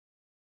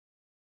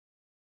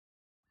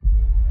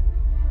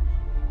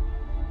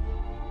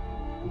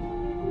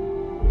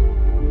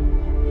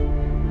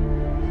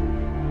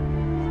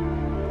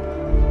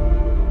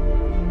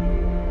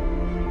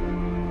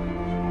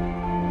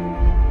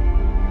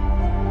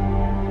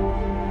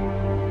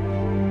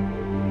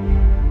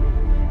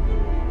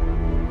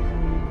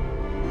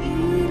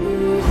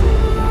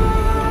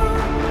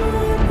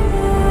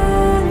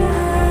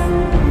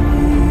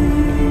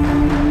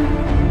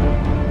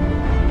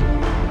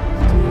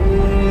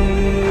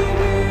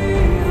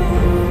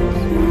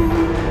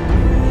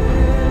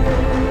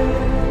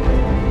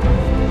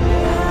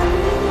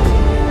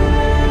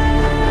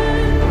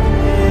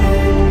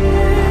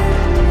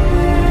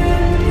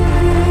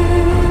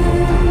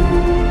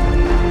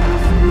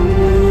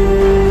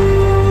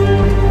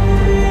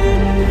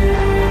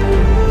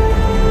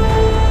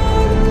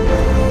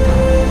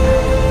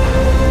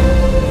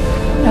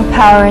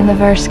power in the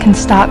verse can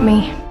stop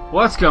me.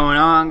 What's going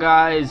on,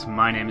 guys?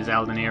 My name is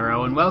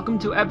Eldeniro, and welcome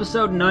to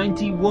episode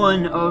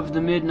 91 of The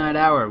Midnight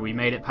Hour. We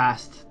made it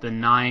past the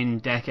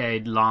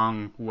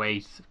 9-decade-long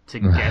wait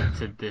to get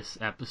to this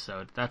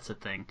episode. That's a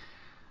thing.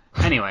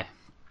 Anyway,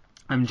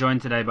 I'm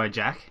joined today by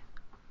Jack.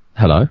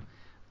 Hello.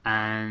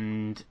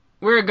 And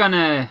we're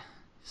gonna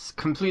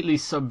completely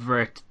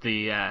subvert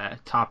the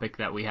topic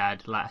that we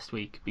had last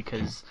week,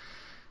 because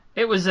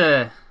it was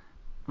a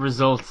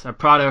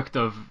product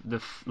of the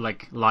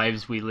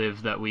lives we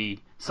live that we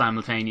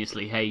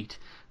simultaneously hate.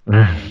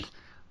 And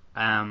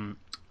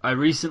I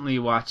recently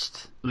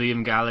watched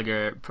Liam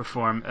Gallagher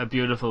perform a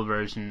beautiful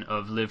version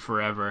of Live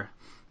Forever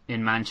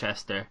in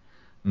Manchester.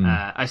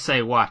 I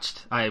say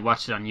watched. I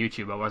watched it on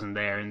YouTube. I wasn't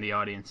there in the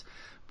audience.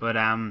 But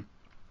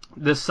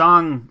the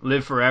song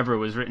Live Forever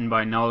was written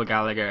by Noel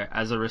Gallagher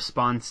as a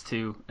response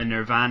to a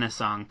Nirvana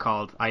song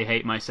called I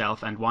Hate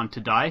Myself and Want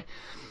to Die.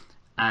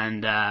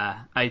 And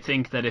I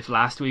think that if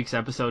last week's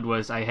episode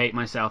was I Hate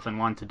Myself and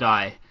Want to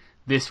Die,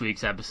 this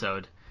week's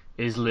episode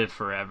is Live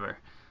Forever.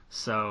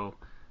 So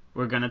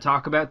we're going to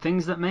talk about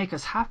things that make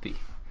us happy.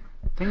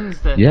 Things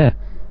that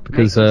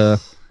because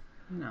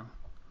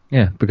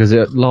because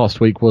last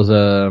week was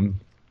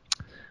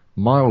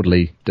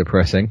mildly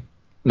depressing.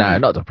 No,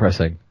 not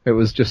depressing. It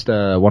was just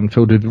one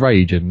filled with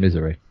rage and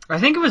misery. I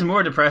think it was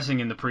more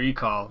depressing in the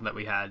pre-call that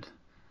we had.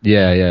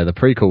 Yeah, the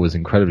pre-call was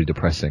incredibly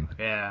depressing.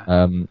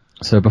 Yeah.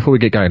 So before we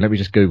get going, let me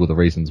just Google the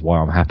reasons why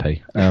I'm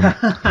happy. Banter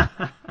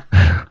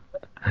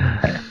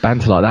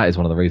like that is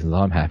one of the reasons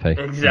I'm happy.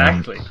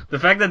 Exactly. The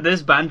fact that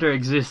this banter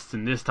exists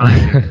in this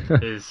time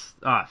period is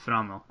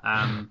phenomenal.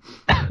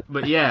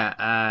 But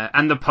yeah,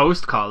 and the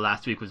post-call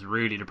last week was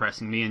really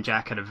depressing. Me and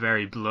Jack had a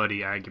very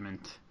bloody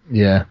argument.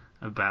 Yeah.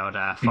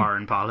 About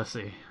foreign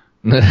policy.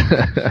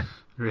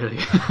 Really?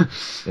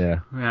 Yeah.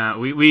 Yeah.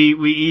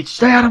 We each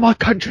stay out of my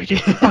country, you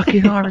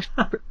fucking Irish.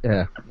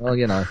 Yeah. Well,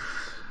 you know.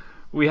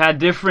 We had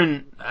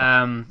different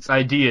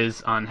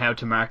ideas on how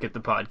to market the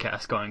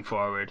podcast going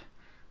forward,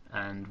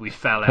 and we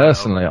fell out.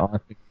 Personally, I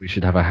think we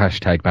should have a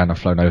hashtag banner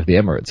flown over the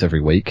Emirates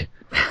every week.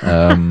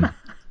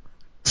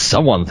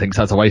 Someone thinks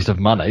that's a waste of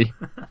money.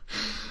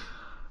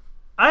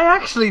 I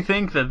actually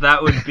think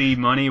that would be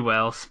money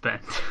well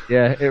spent.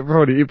 Yeah, it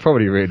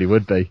probably really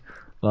would be.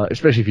 Like,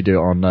 especially if you do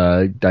it on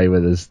a day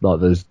where there's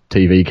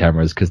TV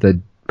cameras, because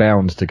they're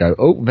bound to go,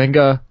 oh,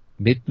 Wenger,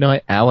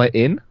 midnight hour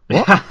in?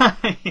 What?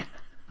 Yeah.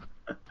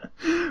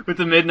 With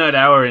the midnight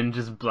hour in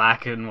just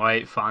black and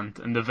white font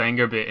and the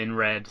Wenger bit in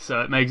red, so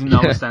it makes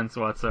no sense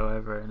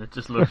whatsoever, and it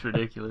just looks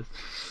ridiculous.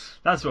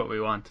 That's what we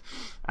want.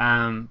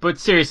 But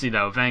seriously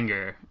though,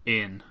 Wenger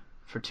in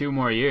for 2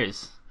 more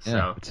years.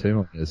 Yeah, so 2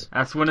 more years.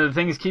 That's one of the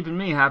things keeping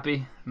me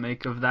happy.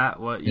 Make of that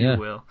what you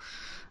will.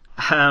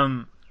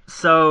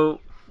 So,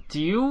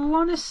 do you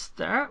want to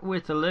start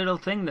with a little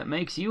thing that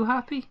makes you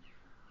happy?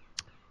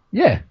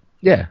 Yeah.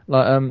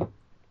 Like, and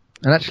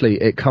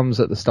actually, it comes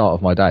at the start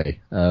of my day.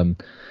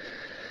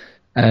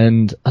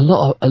 And a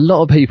lot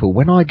of people,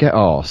 when I get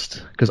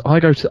asked, because I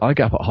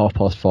get up at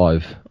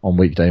 5:30 on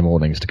weekday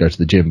mornings to go to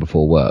the gym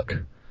before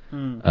work,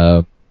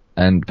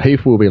 and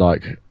people will be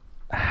like,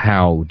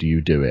 "How do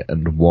you do it,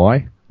 and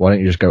why? Why don't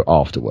you just go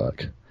after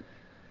work?"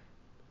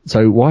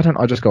 So why don't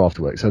I just go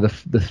after work? So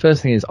the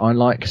first thing is I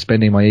like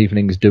spending my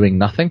evenings doing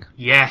nothing.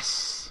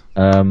 Yes.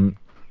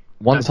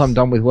 Once I'm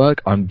done with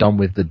work, I'm done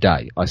with the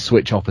day. I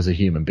switch off as a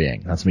human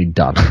being. That's me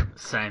done.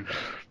 Same.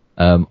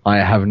 I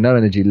have no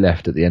energy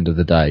left at the end of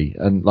the day.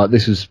 And like,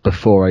 this was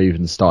before I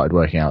even started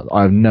working out.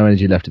 I have no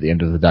energy left at the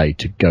end of the day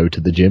to go to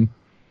the gym.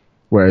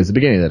 Whereas at the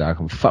beginning of the day, I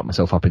can fuck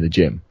myself up in the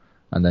gym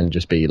and then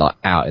just be like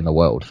out in the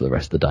world for the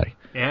rest of the day.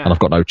 Yeah. And I've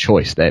got no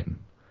choice then.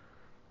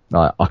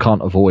 Like, I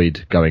can't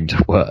avoid going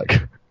to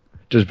work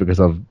just because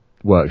I've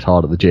worked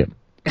hard at the gym.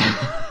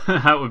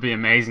 That would be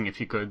amazing if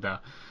you could, though.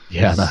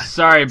 Yeah, no.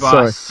 Sorry,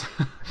 boss.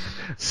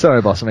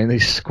 Sorry, boss. I mean,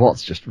 these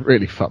squats just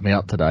really fucked me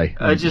up today.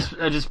 I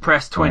just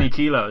pressed 20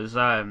 kilos.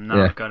 I'm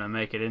not gonna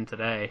make it in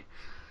today.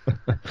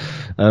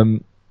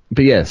 But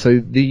yeah, so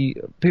the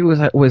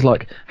people always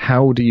like,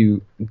 how do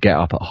you get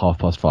up at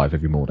 5:30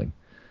 every morning?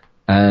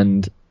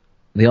 And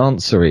the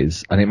answer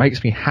is, and it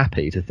makes me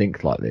happy to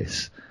think like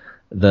this,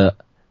 that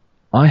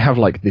I have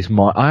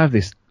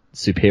this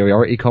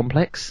superiority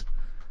complex,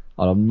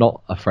 and I'm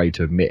not afraid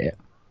to admit it,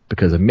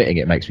 because admitting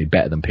it makes me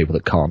better than people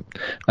that can't.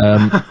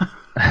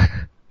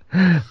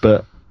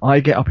 But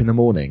I get up in the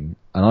morning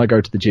and I go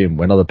to the gym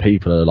when other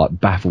people are like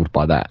baffled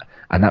by that,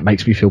 and that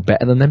makes me feel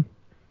better than them,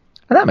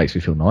 and that makes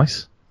me feel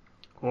nice.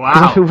 Wow!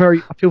 I feel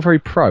very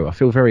pro. I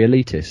feel very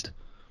elitist.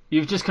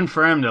 You've just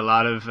confirmed a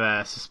lot of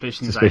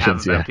suspicions I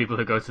have about people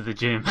who go to the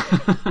gym.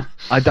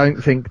 I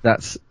don't think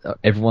that's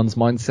everyone's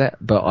mindset,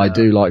 but I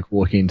do like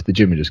walking into the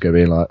gym and just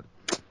being like,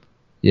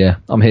 yeah,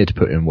 I'm here to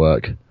put in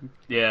work.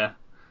 Yeah.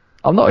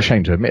 I'm not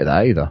ashamed to admit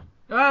that either.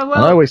 Well,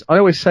 and I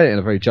always say it in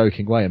a very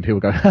joking way, and people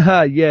go,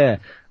 haha, yeah.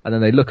 And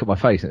then they look at my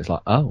face and it's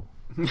like, oh.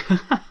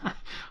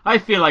 I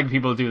feel like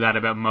people do that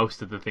about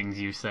most of the things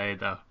you say,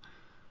 though.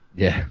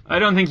 Yeah. I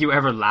don't think you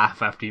ever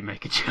laugh after you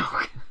make a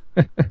joke.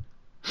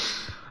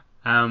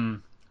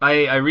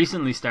 I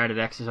recently started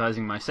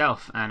exercising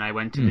myself, and I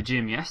went to the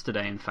gym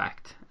yesterday, in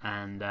fact.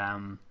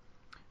 And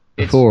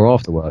before or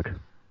after work?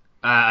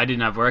 I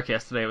didn't have work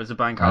yesterday. It was a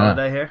bank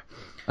holiday here.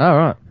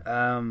 Oh,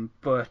 right.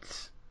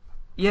 But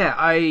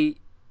yeah,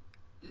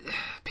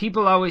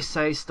 people always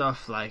say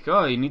stuff like,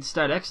 "Oh, you need to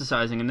start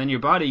exercising, and then your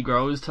body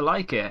grows to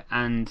like it."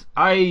 And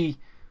I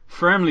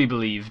firmly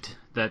believed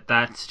that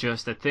that's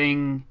just a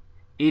thing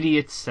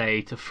idiots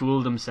say to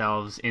fool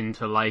themselves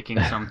into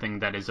liking something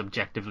that is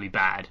objectively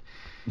bad.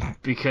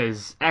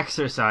 Because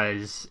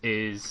exercise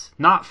is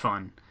not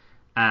fun,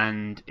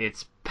 and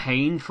it's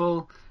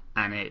painful,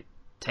 and it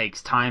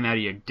takes time out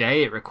of your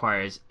day. It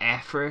requires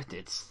effort.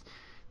 It's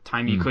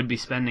time you could be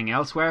spending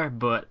elsewhere.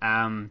 But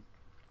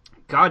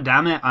god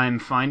damn it, I'm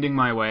finding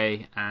my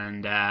way,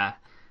 and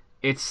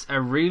it's a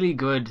really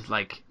good,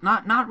 like,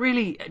 not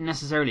really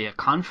necessarily a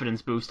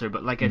confidence booster,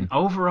 but like an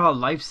overall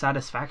life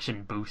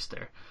satisfaction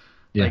booster.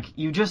 Yeah. Like,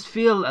 you just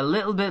feel a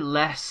little bit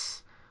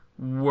less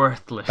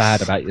worthless.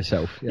 Bad about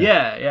yourself.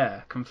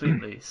 Yeah,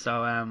 completely.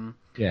 So,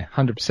 yeah,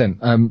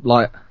 100%.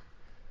 Like,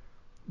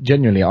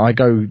 genuinely, I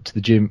go to the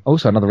gym.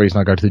 Also, another reason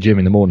I go to the gym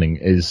in the morning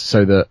is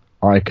so that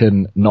I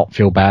can not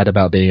feel bad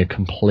about being a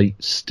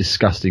complete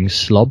disgusting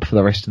slob for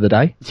the rest of the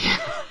day.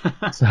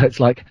 So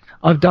it's like,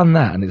 I've done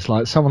that, and it's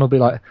like, someone will be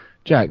like,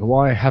 Jack,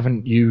 why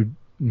haven't you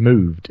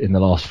moved in the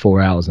last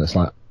 4 hours? And it's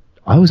like,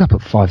 I was up at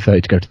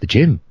 5:30 to go to the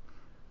gym.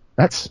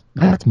 That's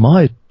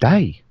my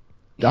day.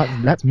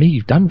 That's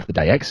me done for the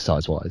day,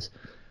 exercise-wise.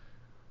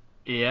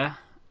 Yeah,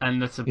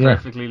 and that's a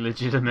perfectly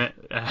legitimate...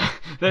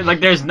 like,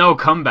 there's no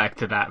comeback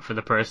to that for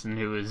the person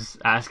who was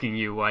asking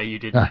you why you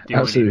didn't do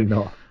absolutely anything.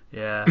 not.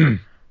 Yeah.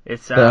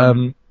 It's...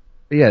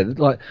 yeah,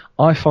 like,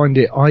 I find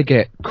I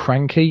get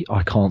cranky,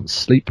 I can't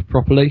sleep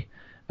properly.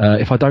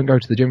 If I don't go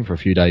to the gym for a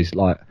few days,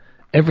 like,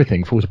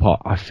 everything falls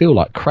apart. I feel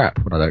like crap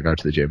when I don't go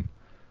to the gym.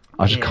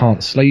 I just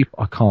can't sleep,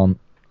 I can't...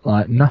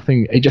 Like,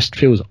 nothing, it just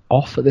feels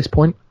off at this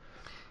point.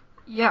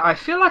 Yeah, I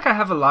feel like I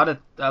have a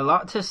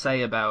lot to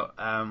say about.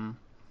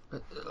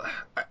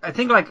 I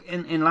think, like,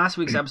 in last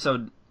week's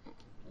episode,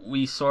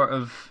 we sort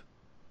of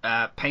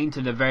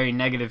painted a very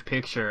negative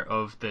picture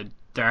of the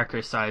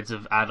darker sides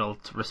of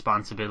adult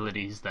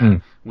responsibilities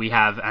that we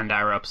have, and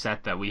are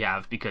upset that we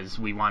have, because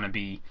we want to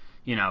be,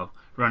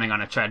 running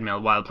on a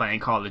treadmill while playing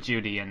Call of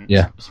Duty and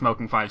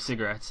smoking 5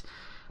 cigarettes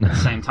at the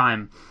same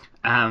time.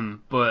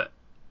 But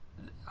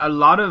a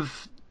lot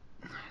of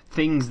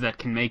things that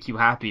can make you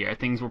happy are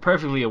things we're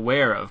perfectly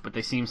aware of, but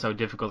they seem so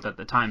difficult at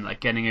the time, like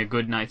getting a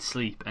good night's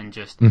sleep, and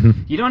just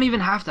you don't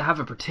even have to have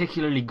a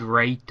particularly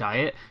great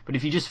diet, but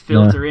if you just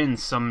filter in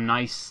some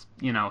nice,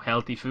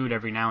 healthy food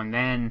every now and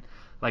then,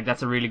 like,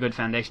 that's a really good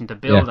foundation to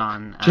build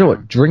on. Do you know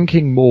what?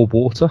 Drinking more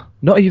water,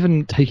 not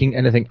even taking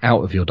anything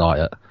out of your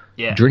diet,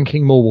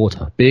 drinking more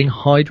water, being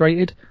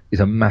hydrated is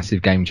a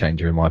massive game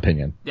changer, in my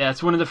opinion. Yeah,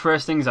 it's one of the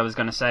first things I was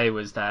going to say,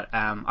 was that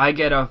I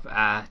get up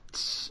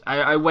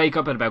I wake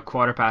up at about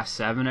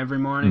 7:15 every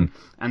morning,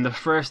 and the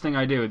first thing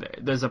I do,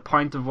 there's a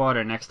pint of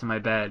water next to my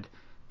bed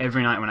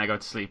every night when I go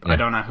to sleep. I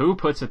don't know who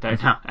puts it there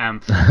now.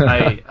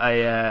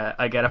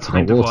 I get a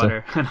pint of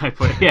water and I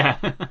put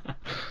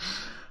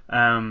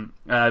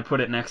I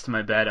put it next to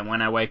my bed, and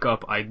when I wake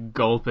up, I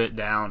gulp it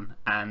down.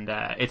 And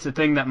it's a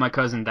thing that my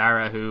cousin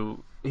Dara,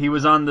 he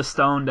was on the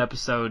Stoned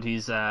episode,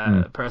 he's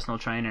a personal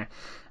trainer,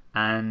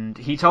 and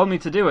he told me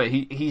to do it.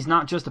 He's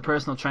not just a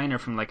personal trainer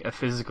from, like, a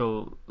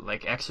physical,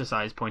 like,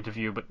 exercise point of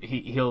view, but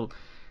he'll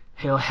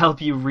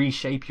help you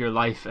reshape your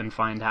life and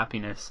find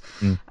happiness.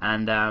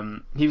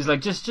 And he was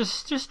like,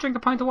 just drink a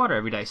pint of water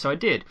every day. So I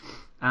did.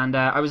 And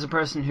I was a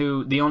person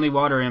who, the only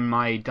water in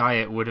my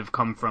diet would have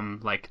come from,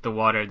 like, the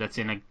water that's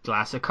in a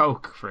glass of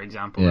Coke, for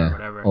example, or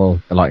whatever.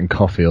 Or, like, in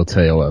coffee or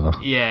tea or whatever.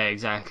 Yeah,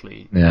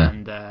 exactly. Yeah.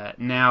 And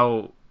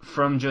now,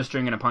 from just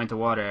drinking a pint of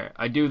water,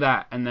 I do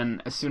that, and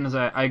then as soon as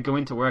I go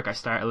into work, I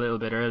start a little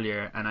bit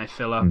earlier, and I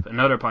fill up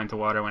another pint of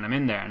water when I'm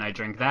in there, and I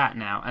drink that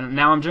now. And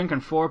now I'm drinking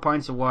 4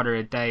 pints of water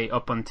a day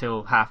up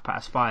until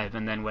 5:30,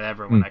 and then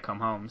whatever when I come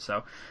home.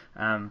 So,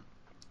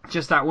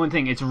 just that one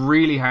thing, it's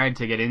really hard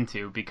to get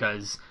into,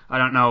 because, I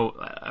don't know,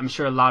 I'm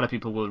sure a lot of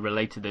people will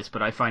relate to this,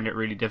 but I find it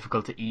really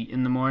difficult to eat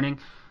in the morning.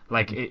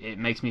 Like, it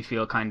makes me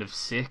feel kind of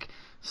sick.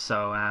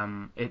 So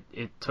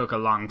it took a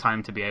long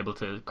time to be able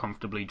to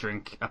comfortably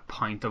drink a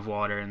pint of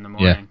water in the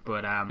morning.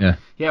 But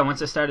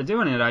once I started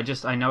doing it,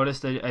 I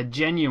noticed a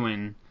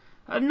genuine,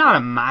 not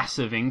a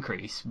massive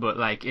increase, but,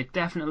 like, it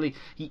definitely,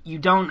 you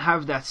don't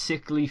have that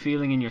sickly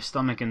feeling in your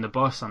stomach in the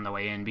bus on the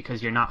way in,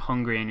 because you're not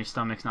hungry and your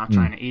stomach's not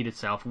trying to eat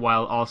itself,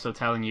 while also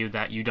telling you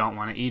that you don't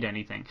want to eat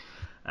anything.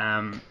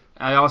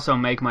 I also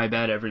make my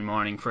bed every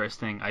morning first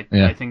thing.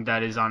 I think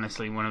that is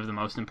honestly one of the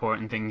most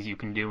important things you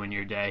can do in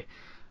your day.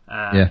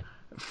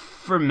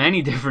 For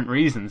many different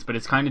reasons, but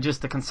it's kind of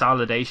just the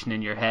consolidation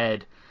in your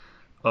head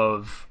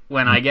of,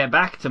 when I get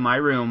back to my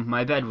room,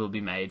 my bed will be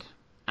made.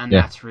 And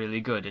that's really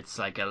good. It's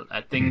like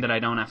a thing that I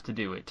don't have to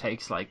do. It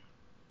takes like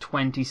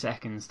 20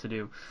 seconds to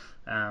do,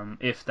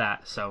 if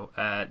that. So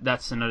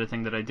that's another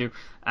thing that I do.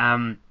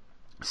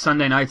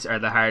 Sunday nights are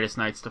the hardest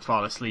nights to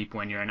fall asleep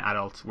when you're an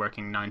adult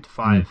working 9 to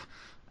 5.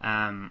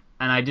 And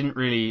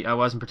I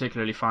wasn't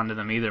particularly fond of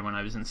them either when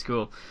I was in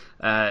school.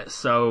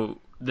 So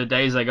the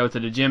days I go to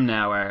the gym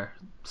now are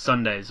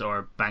Sundays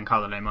or Bank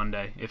Holiday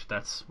Monday, if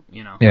that's,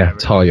 Yeah, whatever.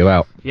 tire you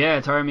out.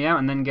 Yeah, tire me out,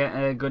 and then get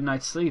a good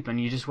night's sleep, and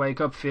you just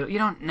wake up, you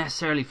don't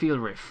necessarily feel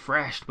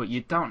refreshed, but you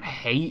don't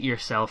hate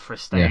yourself for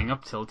staying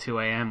up till 2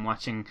 a.m.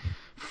 watching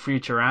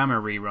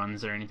Futurama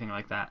reruns or anything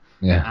like that.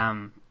 Yeah.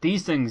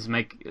 These things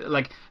make,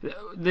 like,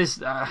 this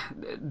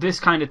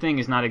kind of thing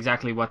is not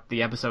exactly what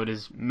the episode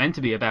is meant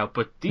to be about,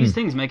 but these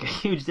things make a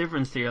huge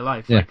difference to your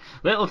life. Yeah. Like,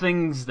 little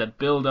things that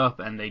build up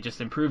and they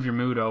just improve your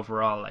mood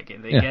overall. Like,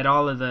 they get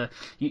all of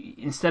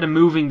instead of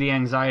moving the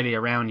anxiety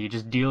around, you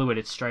just deal with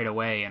it straight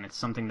away, and it's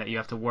something that you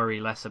have to worry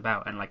less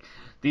about. And, like,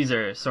 these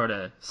are sort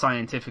of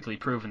scientifically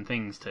proven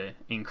things to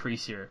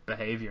increase your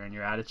behavior and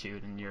your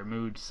attitude and your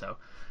mood, so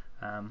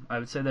I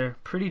would say they're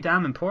pretty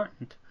damn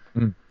important.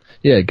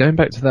 Yeah, going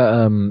back to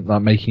that,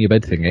 like making your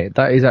bed thing,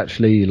 that is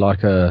actually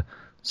like a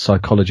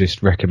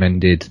psychologist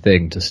recommended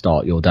thing to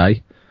start your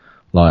day,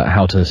 like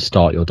how to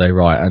start your day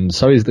right. And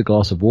so is the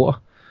glass of water,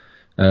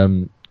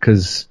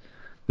 because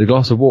the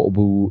glass of water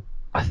will.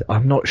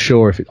 I'm not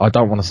sure if I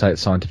don't want to say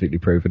it's scientifically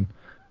proven,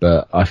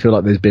 but I feel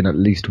like there's been at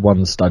least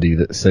one study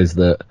that says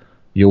that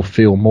you'll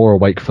feel more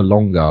awake for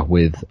longer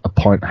with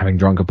having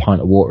drunk a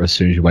pint of water as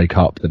soon as you wake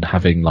up than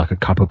having like a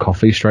cup of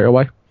coffee straight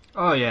away.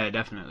 Oh yeah,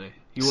 definitely.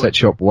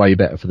 Sets you up way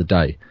better for the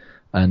day,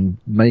 and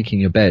making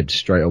your bed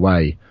straight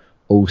away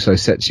also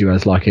sets you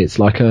as like it's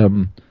like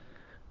a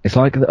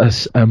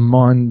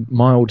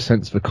mild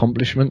sense of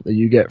accomplishment that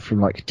you get from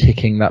like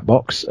ticking that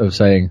box of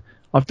saying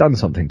I've done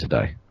something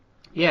today.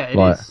 Yeah, it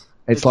is.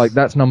 It's like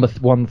that's number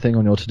one thing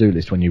on your to-do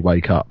list when you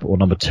wake up, or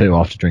number two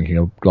after drinking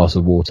a glass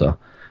of water,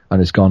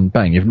 and it's gone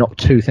bang. You've knocked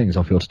two things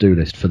off your to-do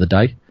list for the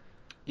day,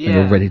 and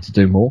you're ready to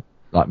do more.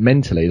 Like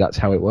mentally, that's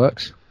how it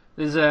works.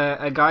 There's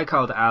a guy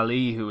called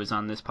Ali who was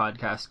on this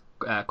podcast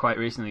quite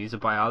recently. He's a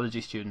biology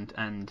student,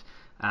 and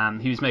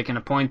he was making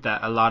a point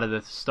that a lot of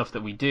the stuff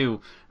that we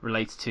do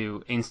relates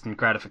to instant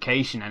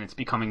gratification, and it's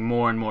becoming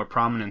more and more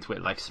prominent with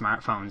like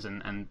smartphones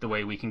and the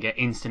way we can get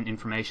instant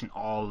information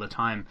all the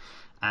time.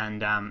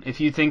 And if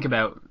you think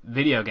about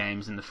video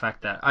games and the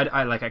fact that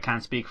I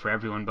can't speak for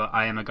everyone, but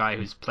I am a guy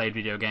who's played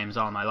video games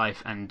all my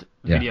life, and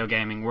video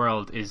gaming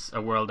world is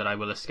a world that I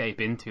will escape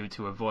into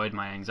to avoid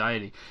my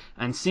anxiety.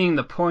 And seeing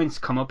the points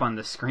come up on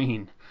the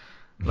screen,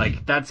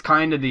 like that's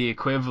kind of the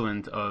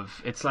equivalent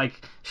of, it's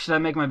like, should I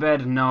make my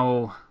bed?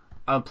 No,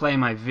 I'll play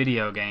my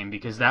video game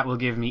because that will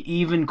give me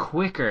even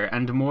quicker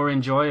and more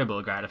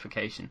enjoyable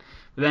gratification.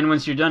 But then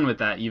once you're done with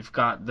that, you've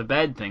got the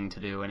bed thing to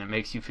do, and it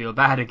makes you feel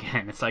bad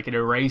again. It's like it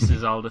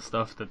erases all the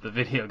stuff that the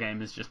video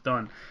game has just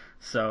done.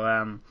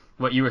 So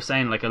what you were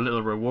saying, like a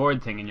little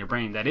reward thing in your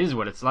brain, that is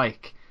what it's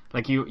like.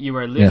 Like you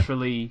are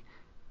literally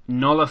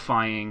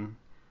nullifying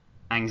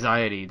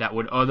anxiety that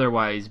would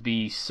otherwise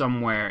be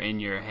somewhere in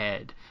your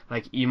head.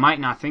 Like you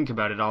might not think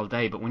about it all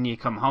day, but when you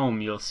come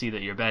home, you'll see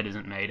that your bed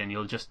isn't made, and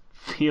you'll just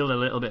feel a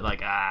little bit like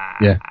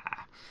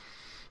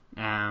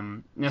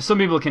now some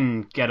people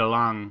can get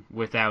along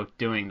without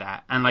doing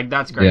that, and like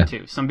that's great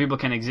too. Some people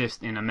can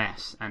exist in a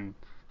mess, and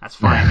that's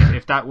fine.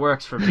 if that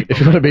works for people. If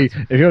you want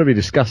to be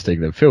disgusting,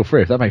 then feel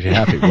free. If that makes you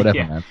happy, whatever,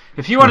 man.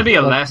 If you want to be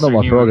a lesser not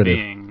my human prerogative.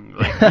 being,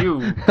 like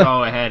you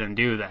go ahead and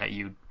do that,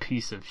 you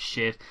piece of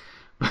shit.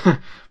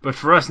 But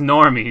for us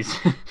normies,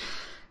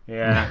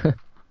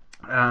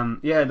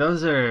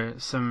 those are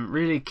some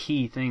really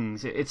key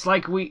things. It's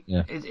like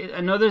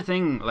another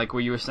thing, like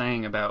what you were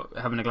saying about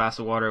having a glass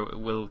of water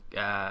will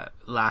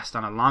last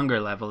on a longer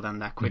level than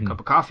that quick cup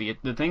of coffee.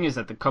 The thing is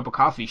that the cup of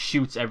coffee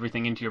shoots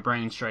everything into your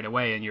brain straight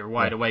away, and you're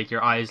wide awake.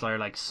 Your eyes are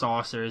like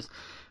saucers.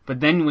 But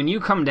then when you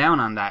come down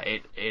on that,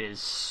 it is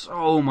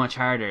so much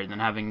harder than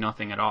having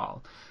nothing at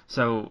all.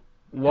 So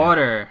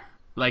water,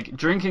 like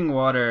drinking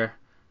water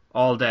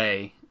all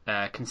day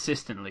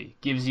consistently,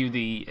 gives you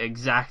the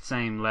exact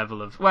same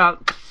level of,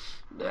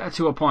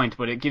 to a point,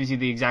 but it gives you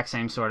the exact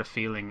same sort of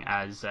feeling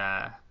as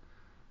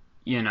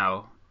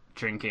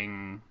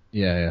drinking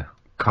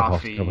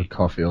coffee, cup of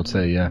coffee or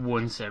tea,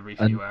 once every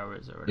few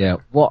hours or whatever. Yeah,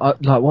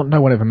 what no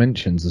one ever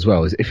mentions as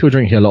well is if you're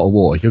drinking a lot of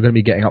water, you're going to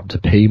be getting up to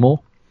pee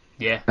more.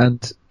 Yeah.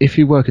 And if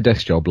you work a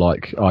desk job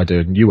like I do,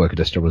 and you work a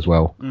desk job as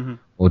well,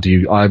 or do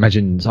you? I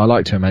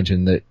like to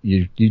imagine that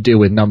you deal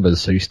with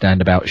numbers, so you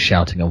stand about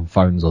shouting on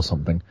phones or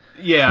something.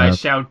 Yeah, I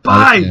shout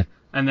buy,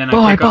 and then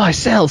I pick up,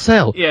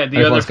 sell. Yeah,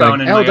 the other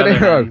phone in my other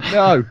hand.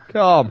 No,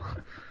 calm,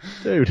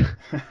 dude.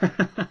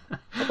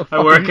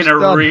 I work in a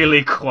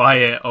really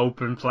quiet,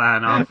 open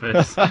plan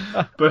office,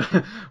 but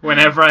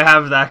whenever I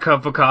have that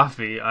cup of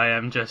coffee, I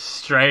am just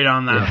straight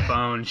on that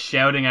phone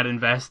shouting at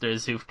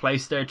investors who've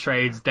placed their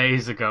trades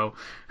days ago.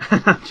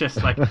 I'm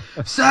just like,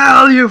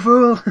 sell, you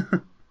fool!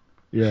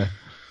 Yeah,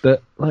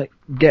 but like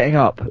getting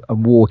up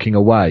and walking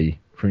away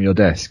from your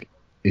desk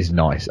is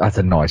nice. That's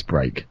a nice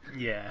break.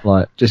 Yeah.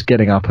 Like just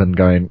getting up and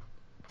going,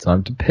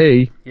 time to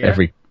pee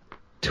every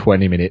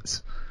 20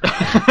 minutes.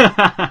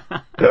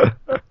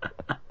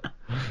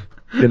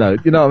 You know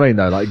what I mean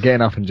though. Like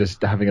getting up and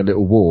just having a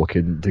little walk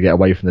and to get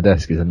away from the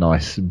desk is a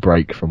nice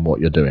break from what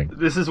you're doing.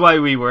 This is why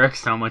we work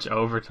so much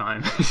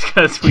overtime,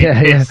 because we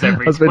Yeah, piss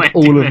every I spend 20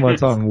 all minutes. of my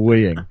time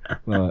weeing.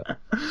 Like,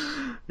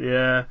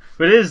 Yeah,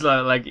 but it is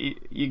like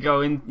you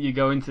go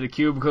into the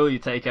cubicle, you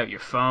take out your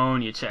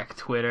phone, you check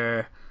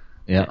Twitter,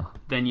 yeah,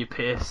 then you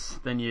piss,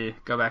 then you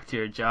go back to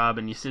your job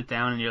and you sit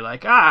down and you're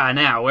like,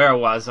 now where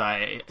was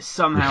I? you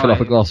Somehow fill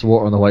up a glass of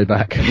water on the way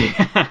back.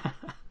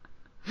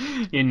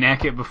 you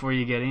neck it before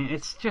you get in.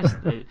 It's just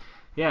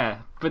yeah,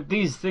 but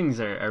these things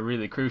are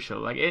really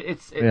crucial. Like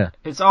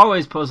it's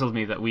always puzzled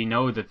me that we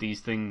know that these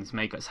things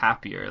make us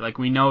happier. Like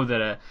we know that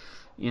a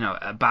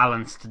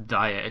balanced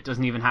diet, it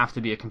doesn't even have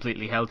to be a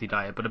completely healthy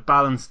diet, but a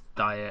balanced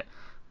diet,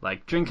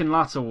 like drinking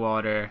lots of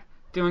water,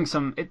 doing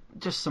some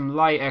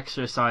light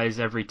exercise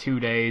every 2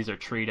 days or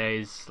 3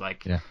 days,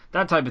 like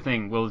that type of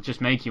thing will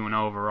just make you an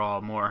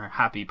overall more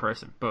happy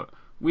person. But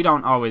we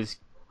don't always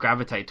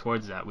gravitate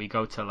towards that. We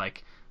go to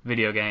like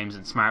video games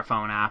and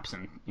smartphone apps,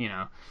 and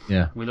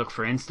we look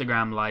for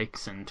Instagram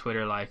likes and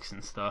Twitter likes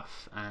and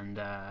stuff. And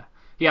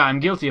I'm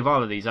guilty of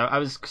all of these. I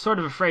was sort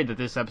of afraid that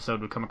this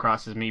episode would come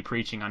across as me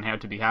preaching on how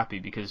to be happy,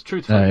 because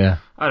truthfully,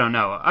 I don't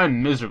know,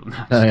 I'm miserable.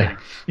 No, just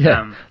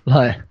kidding.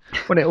 Like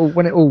when it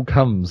all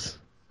comes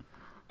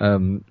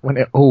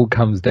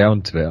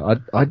down to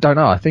it, I don't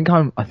know. I think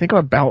I'm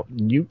about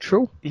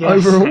neutral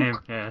overall. Same,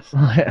 yes.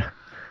 Like,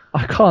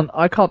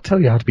 I can't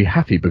tell you how to be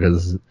happy,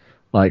 because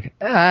like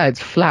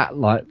it's flat.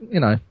 Like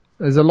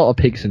there's a lot of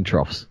peaks and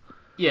troughs.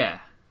 Yeah,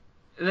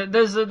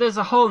 there's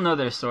a whole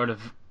nother sort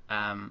of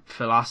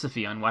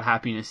philosophy on what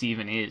happiness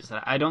even is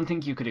that I don't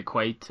think you could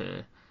equate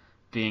to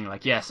being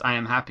like, yes, I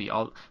am happy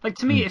all. Like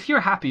to me, if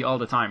you're happy all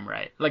the time,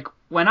 right? Like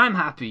when I'm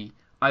happy,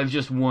 I've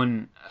just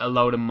won a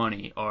load of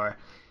money, or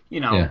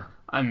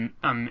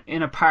I'm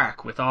in a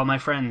park with all my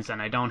friends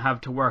and I don't have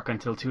to work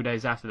until 2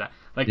 days after that.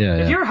 Like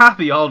if you're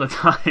happy all the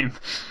time,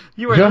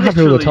 you're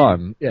happy all the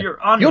time. Yeah.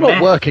 You're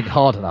not working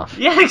hard enough.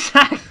 Yeah,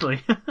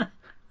 exactly.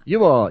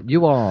 You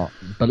are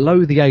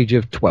below the age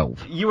of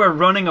 12. You are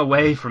running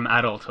away from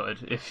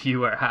adulthood if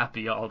you are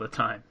happy all the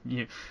time.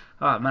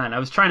 Oh man, I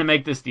was trying to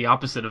make this the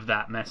opposite of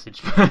that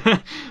message.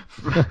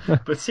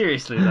 But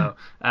seriously though,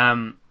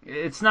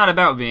 it's not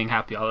about being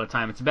happy all the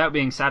time. It's about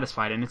being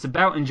satisfied, and it's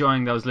about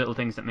enjoying those little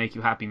things that make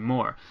you happy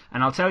more.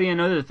 And I'll tell you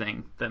another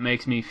thing that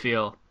makes me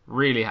feel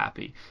really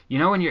happy. You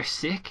know when you're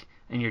sick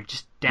and you're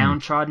just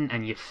downtrodden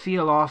and you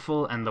feel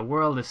awful and the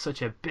world is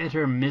such a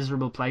bitter,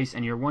 miserable place,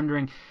 and you're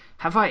wondering,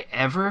 have I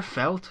ever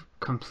felt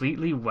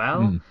completely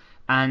well?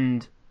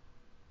 And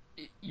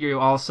you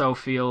also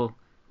feel,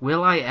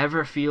 will I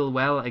ever feel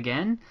well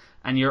again?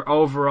 And your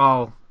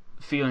overall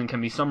feeling can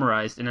be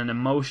summarized in an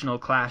emotional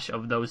clash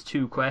of those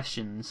two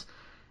questions.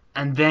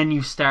 And then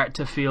you start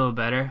to feel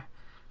better.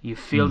 You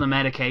feel the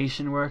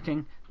medication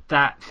working.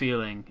 That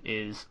feeling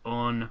is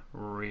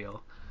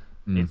unreal.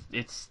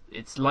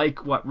 It's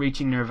like what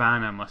reaching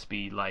nirvana must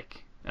be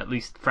like, at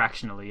least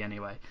fractionally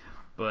anyway.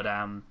 But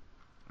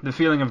the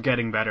feeling of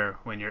getting better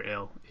when you're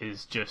ill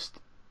is just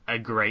a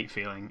great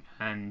feeling,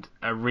 and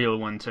a real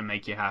one to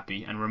make you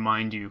happy and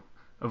remind you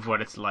of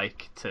what it's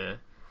like to,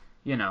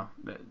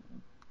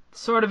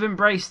 sort of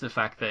embrace the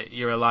fact that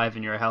you're alive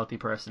and you're a healthy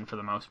person for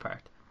the most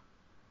part.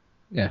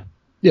 Yeah.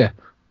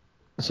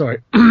 Sorry.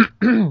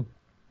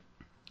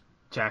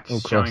 Jack's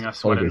showing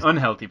us what an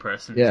unhealty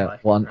person is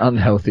like. What an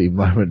unhealthy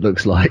moment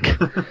looks like.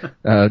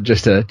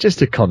 Just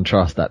to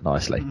contrast that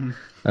nicely.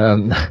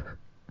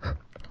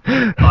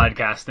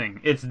 Podcasting.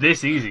 It's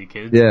this easy,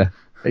 kids. Yeah.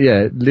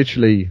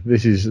 Literally,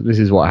 this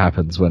is what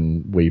happens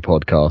when we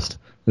podcast.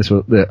 This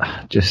was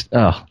just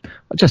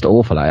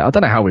awful. I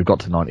don't know how we've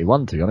got to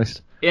 91, to be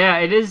honest. Yeah,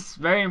 it is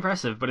very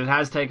impressive, but it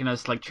has taken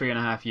us like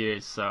 3.5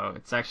 years, so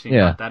it's actually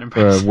not that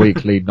impressive. For a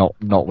weekly,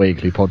 not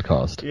weekly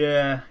podcast.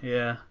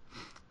 Yeah.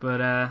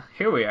 But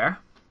here we are.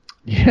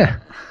 Yeah.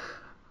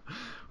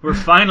 We're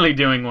finally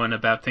doing one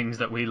about things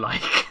that we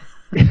like.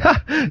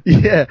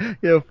 yeah,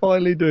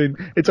 finally doing.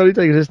 It's only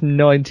taken us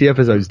 90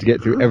 episodes to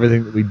get through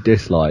everything that we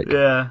dislike.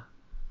 Yeah.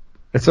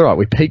 It's alright,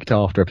 we peaked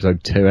after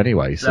episode 2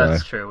 anyway, so...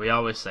 That's true, we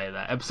always say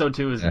that. Episode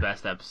 2 is the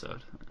best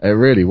episode. It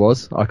really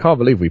was. I can't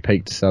believe we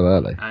peaked so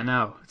early. I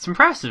know. It's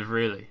impressive,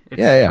 really.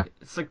 Yeah.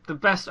 It's like the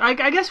best...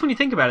 I guess when you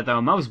think about it,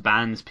 though, most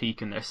bands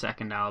peak in their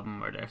second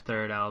album or their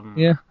third album.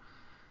 Yeah.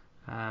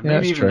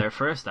 Maybe even their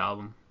first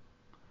album.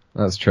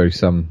 That's true.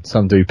 Some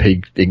do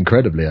peak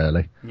incredibly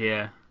early.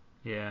 Yeah.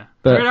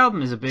 But third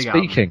album is a big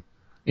album.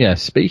 Yeah,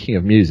 speaking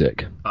of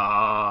music...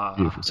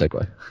 Beautiful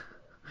segue.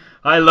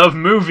 I love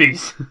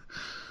movies!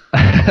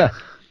 Do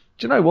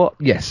you know what?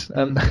 Yes.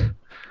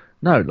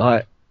 No,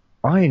 like,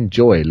 I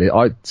enjoy...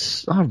 I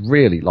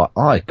really... Like,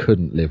 I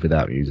couldn't live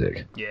without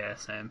music. Yeah,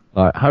 same.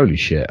 Like, holy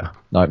shit.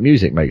 Like,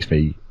 music makes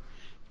me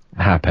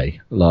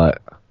happy. Like,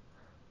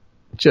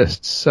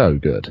 just so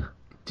good.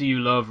 Do you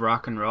love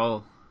rock and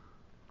roll?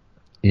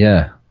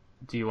 Yeah.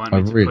 Do you want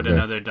me to put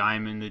another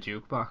dime in the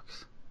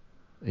jukebox?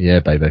 Yeah,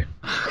 baby.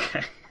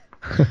 Okay.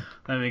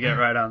 Let me get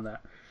right on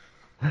that.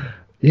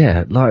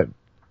 Yeah, like,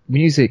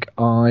 music,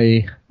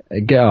 I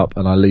get up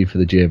and I leave for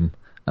the gym,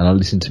 and I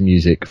listen to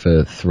music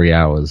for 3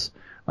 hours,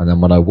 and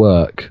then when I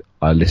work,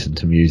 I listen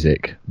to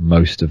music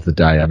most of the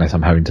day, unless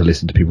I'm having to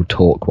listen to people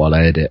talk while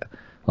I edit,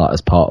 like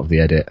as part of the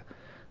edit.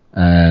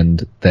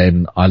 And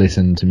then I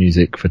listen to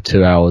music for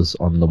 2 hours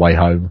on the way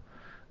home,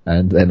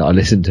 and then I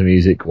listen to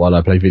music while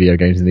I play video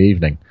games in the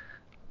evening.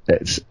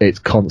 It's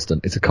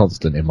constant. It's a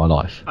constant in my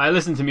life. I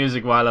listen to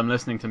music while I'm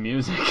listening to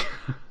music.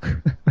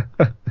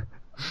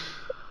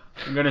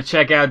 I'm gonna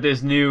check out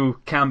this new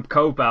Camp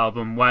Cope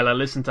album while I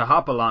listen to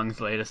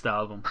Hopalong's latest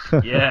album.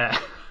 Yeah.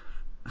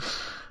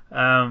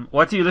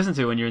 What do you listen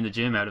to when you're in the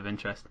gym, out of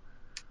interest?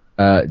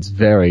 It's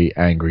very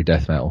angry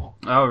death metal.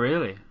 Oh,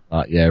 really?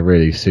 Yeah,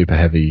 really super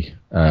heavy.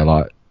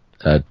 I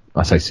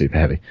say super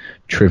heavy.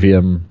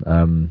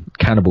 Trivium,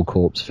 Cannibal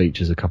Corpse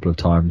features a couple of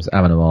times.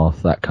 Amon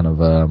Amarth, that kind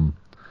of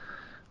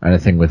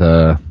anything with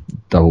a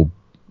double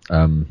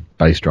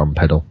bass drum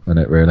pedal in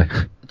it, really.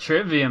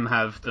 Trivium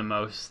have the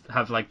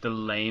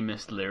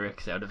lamest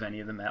lyrics out of any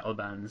of the metal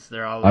bands.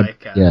 They're all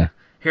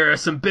here are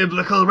some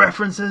biblical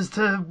references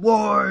to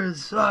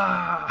wars.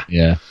 Ah!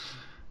 Yeah.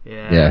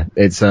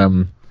 It's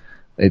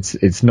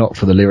not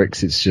for the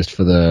lyrics. It's just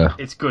for the.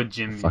 It's good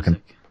gym fucking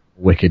music.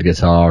 Wicked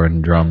guitar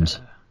and drums.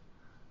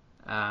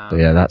 But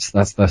yeah, that's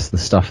the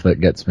stuff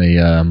that gets me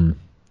up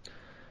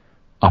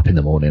in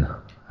the morning.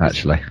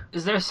 Actually,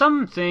 is there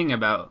something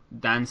about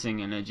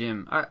dancing in a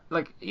gym?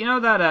 Like, you know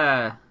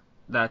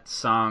that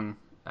song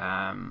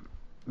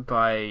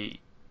by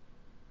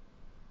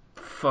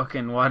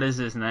fucking, what is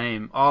his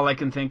name? All I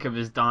can think of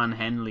is Don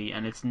Henley,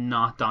 and it's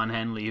not Don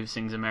Henley who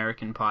sings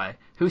American Pie.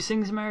 Who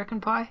sings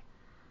American Pie?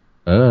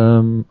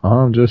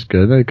 I'm just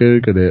gonna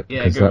Google it,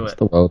 because Google that's it.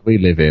 the world we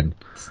live in.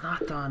 It's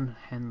not Don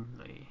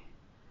Henley.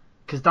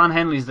 Because Don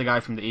Henley's the guy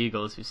from the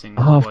Eagles who sings...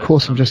 Oh, of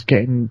course I'm just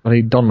getting...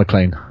 Don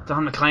McLean.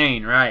 Don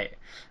McLean, right.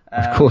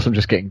 Of course I'm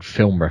just getting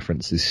film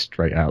references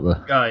straight out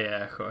there. Oh,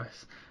 yeah, of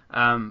course.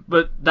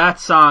 But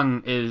that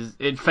song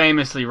it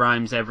famously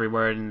rhymes every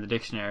word in the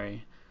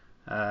dictionary.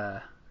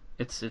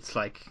 It's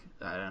like,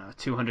 I don't know,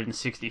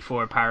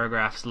 264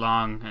 paragraphs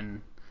long,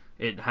 and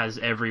it has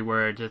every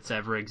word that's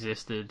ever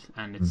existed,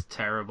 and it's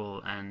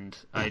terrible, and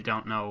I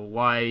don't know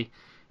why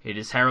it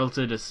is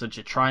heralded as such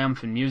a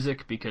triumph in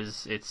music,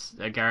 because it's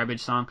a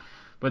garbage song.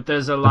 But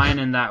there's a line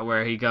in that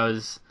where he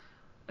goes,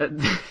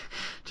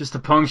 just to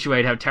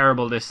punctuate how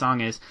terrible this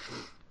song is,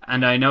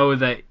 and I know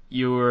that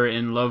you were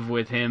in love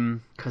with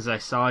him because I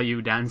saw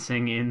you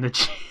dancing in the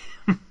gym.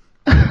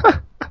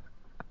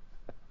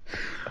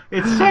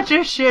 It's such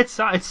a shit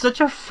song. It's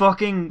such a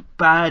fucking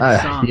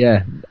bad song.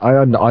 Yeah,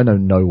 I know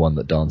no one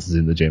that dances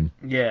in the gym.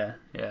 Yeah.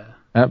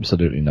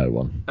 Absolutely no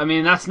one. I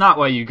mean, that's not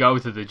why you go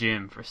to the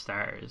gym, for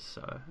starters.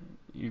 So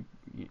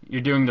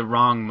you're doing the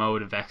wrong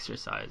mode of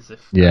exercise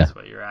if that's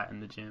what you're at in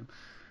the gym.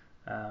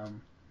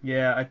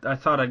 I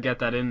thought I'd get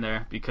that in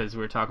there because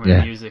we're talking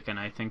about music, and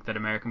I think that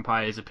American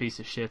Pie is a piece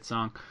of shit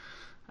song.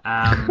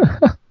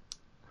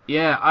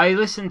 Yeah, I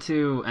listened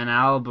to an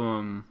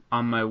album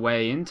on my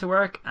way into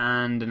work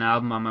and an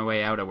album on my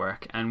way out of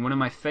work, and one of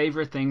my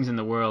favourite things in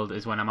the world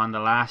is when I'm on the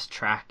last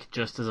track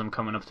just as I'm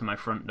coming up to my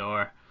front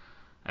door.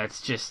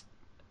 It's just,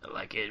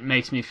 like, it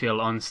makes me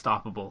feel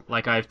unstoppable.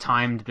 Like, I've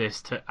timed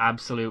this to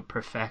absolute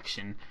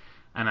perfection,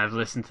 and I've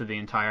listened to the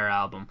entire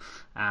album.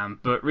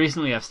 But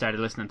recently I've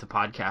started listening to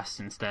podcasts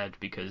instead,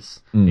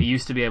 because I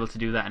used to be able to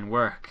do that in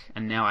work,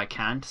 and now I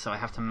can't, so I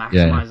have to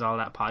maximize all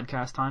that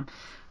podcast time.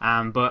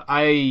 But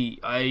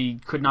I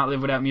could not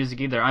live without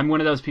music either. I'm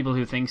one of those people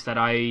who thinks that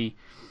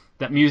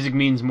that music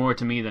means more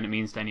to me than it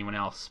means to anyone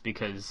else,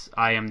 because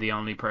I am the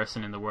only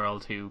person in the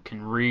world who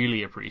can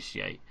really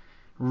appreciate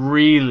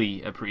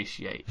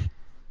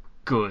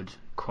good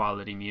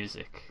quality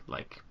music,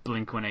 like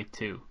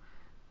Blink-182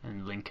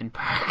 and Linkin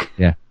Park.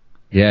 Yeah.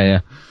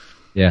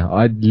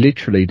 I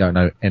literally don't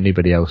know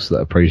anybody else that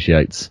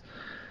appreciates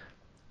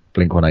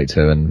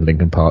Blink-182 and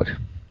Linkin Park.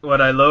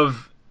 What I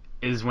love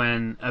is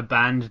when a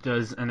band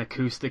does an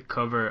acoustic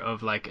cover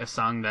of, like, a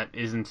song that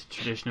isn't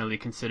traditionally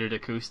considered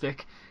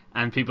acoustic,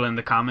 and people in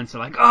the comments are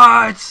like,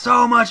 "Oh, it's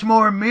so much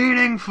more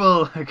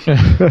meaningful." Like,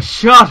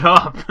 shut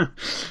up.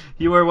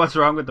 You are what's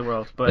wrong with the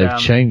world. But they've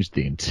changed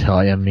the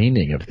entire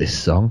meaning of this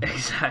song.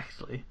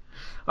 Exactly.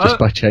 Just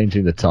by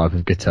changing the type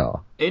of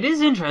guitar. It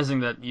is interesting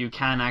that you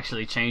can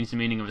actually change the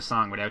meaning of a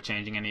song without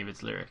changing any of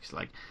its lyrics.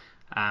 Like,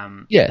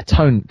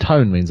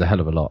 tone means a hell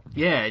of a lot.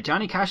 Yeah,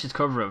 Johnny Cash's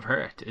cover of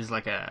 "Hurt" is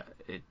like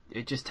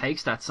it just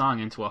takes that song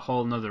into a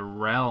whole nother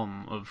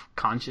realm of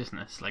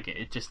consciousness. Like,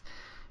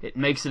 it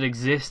makes it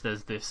exist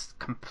as this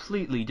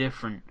completely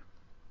different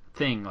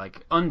thing,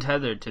 like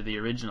untethered to the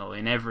original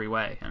in every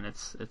way, and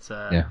it's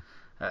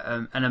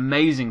an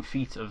amazing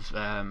feat of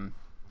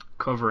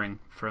covering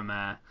from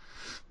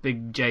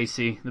Big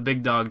JC, the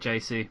big dog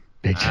JC.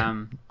 Big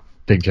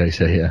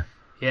JC, yeah.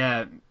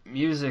 Yeah,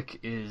 music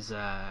is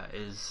a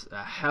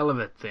hell of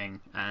a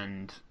thing,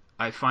 and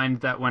I find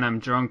that when I'm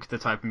drunk, the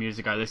type of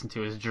music I listen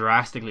to is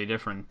drastically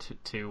different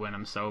to when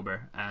I'm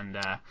sober. And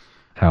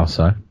how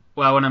so?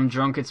 Well, when I'm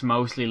drunk, it's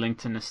mostly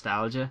linked to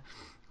nostalgia.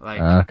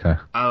 Like, okay.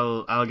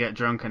 I'll get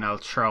drunk and I'll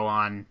throw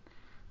on,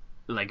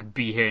 like,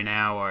 "Be Here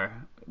Now" or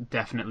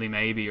Definitely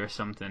Maybe or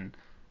something,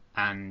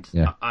 and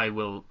Yeah. I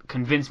will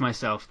convince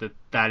myself that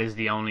that is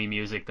the only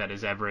music that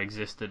has ever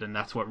existed, and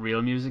that's what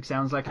real music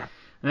sounds like.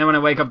 And then when I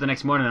wake up the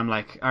next morning, I'm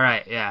like, all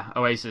right, yeah,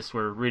 Oasis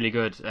were really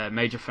good,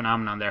 major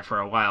phenomenon there for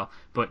a while,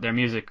 but their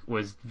music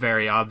was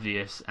very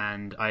obvious,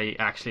 and I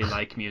actually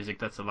like music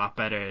that's a lot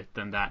better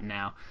than that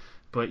now.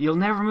 But you'll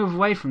never move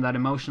away from that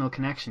emotional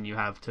connection you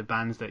have to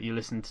bands that you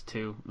listened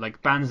to,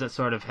 like bands that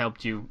sort of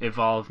helped you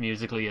evolve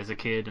musically as a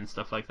kid and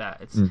stuff like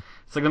that. It's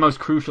like the most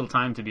crucial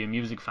time to be a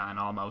music fan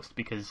almost,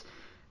 because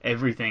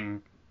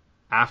everything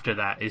after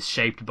that is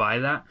shaped by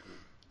that.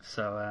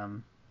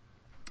 So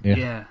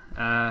Yeah.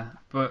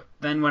 but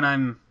then when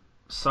I'm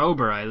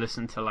sober, I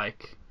listen to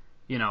like,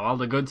 all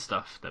the good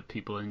stuff that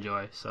people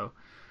enjoy. So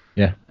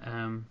Yeah.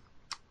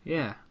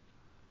 yeah.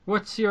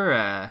 What's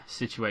your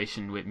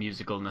situation with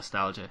musical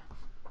nostalgia?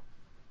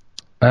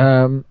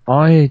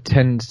 I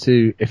tend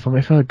to, if I'm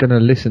gonna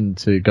listen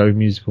to go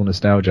musical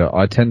nostalgia,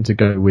 I tend to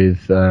go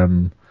with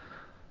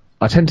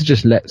I tend to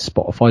just let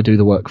Spotify do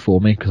the work for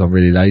me because I'm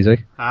really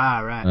lazy.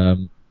 Right.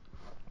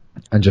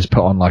 And just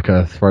put on like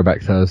a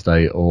Throwback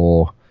Thursday,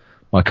 or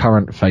my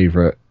current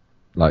favourite,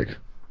 like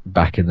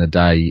back in the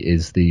day,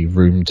 is the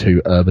Room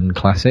 2 Urban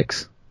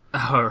Classics,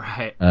 All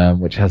right.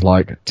 which has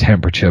like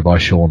Temperature by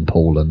Sean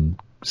Paul and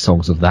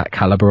songs of that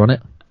calibre on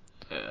it.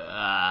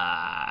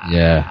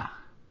 Yeah.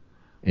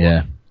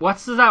 Yeah.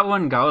 What's does that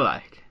one go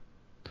like?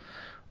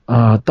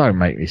 Don't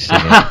make me sing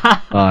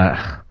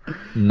it.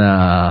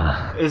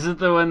 Nah. Is it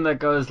the one that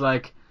goes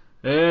like,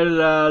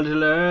 Yeah,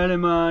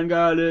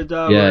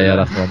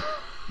 that's one.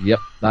 Yep,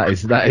 that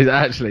is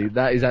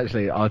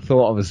actually. I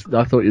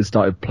thought you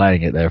started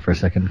playing it there for a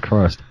second.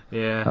 Christ,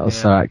 Yeah, that was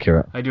so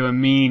accurate. I do a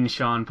mean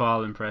Sean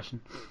Paul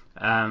impression.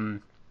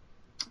 I'm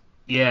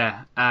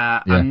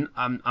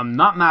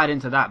not mad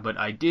into that, but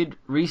I did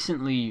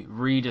recently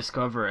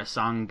rediscover a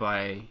song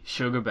by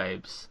Sugar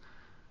Babes,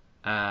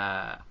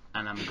 and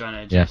I'm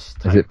gonna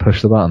just. Is it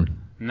Push the Button?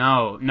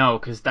 No,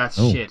 because that's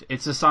shit.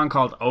 It's a song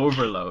called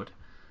Overload.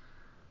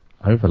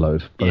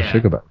 Overload by the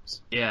Sugar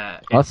Babes. Yeah.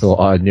 I thought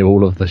I knew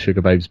all of the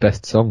Sugar Babes'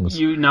 best songs.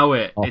 You know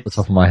it. Off the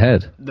top of my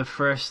head. The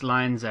first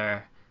lines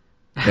are.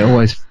 It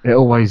always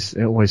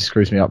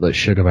screws me up that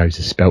Sugar Babes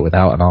is spelt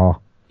without an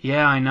R.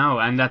 Yeah, I know,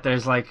 and that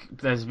there's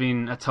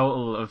been a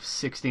total of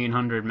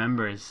 1,600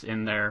 members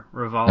in their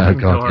revolving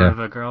door of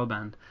a girl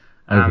band.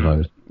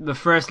 Overload. The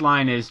first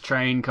line is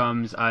 "Train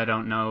comes, I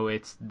don't know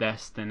its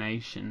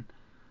destination."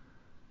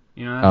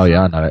 You know that song?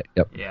 Yeah, I know it.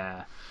 Yep.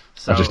 Yeah.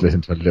 So I just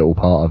listened to a little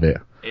part of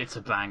it. It's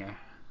a banger.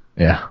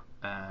 Yeah.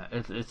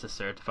 It's a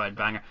certified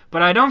banger.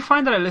 But I don't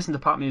find that I listen to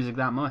pop music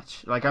that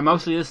much. Like, I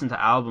mostly listen to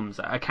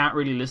albums. I can't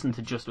really listen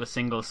to just a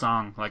single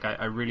song. Like,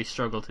 I really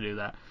struggle to do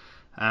that.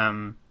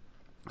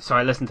 So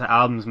I listen to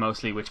albums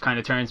mostly, which kind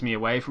of turns me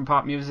away from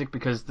pop music,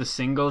 because the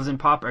singles in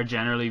pop are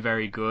generally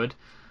very good,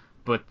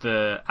 but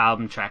the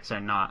album tracks are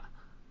not,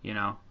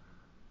 Yeah.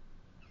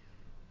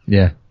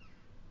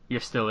 You're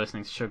still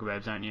listening to Sugar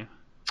Babes, aren't you?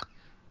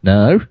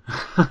 No.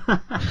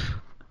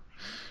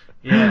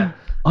 Yeah.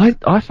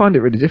 I find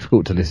it really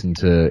difficult to listen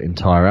to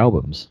entire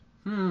albums.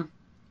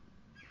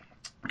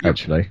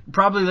 Actually.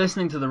 Probably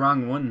listening to the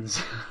wrong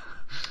ones.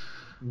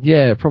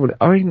 Yeah, probably.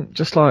 I mean,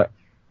 just like,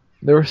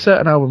 there are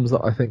certain albums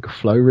that I think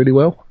flow really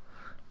well.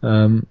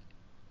 But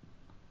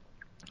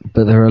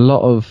there are a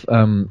lot of,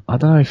 I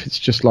don't know if it's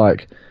just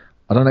like,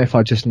 I don't know if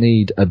I just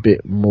need a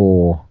bit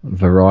more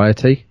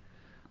variety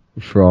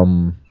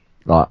from,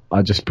 like,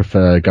 I just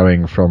prefer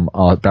going from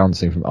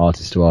bouncing from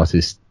artist to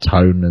artist,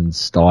 tone and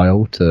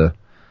style, to,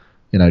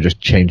 just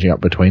changing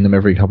up between them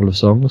every couple of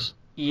songs.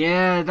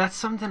 Yeah, that's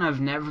something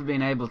I've never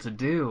been able to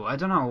do. I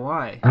don't know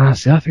why.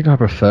 See, I think I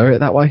prefer it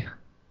that way.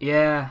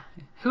 Yeah.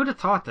 Who'd have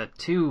thought that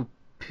two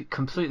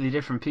completely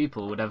different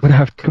people would have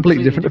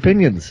completely different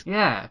opinions?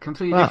 Yeah,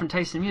 completely different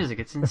taste in music.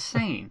 It's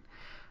insane.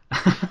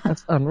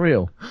 That's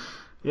unreal.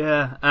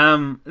 Yeah.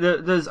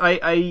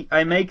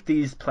 I make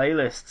these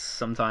playlists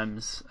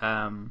sometimes.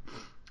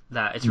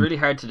 That it's really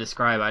hard to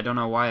describe. I don't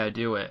know why I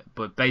do it,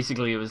 but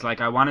basically it was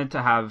like I wanted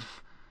to have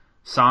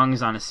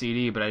songs on a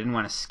CD, but I didn't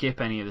want to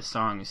skip any of the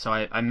songs, so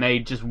I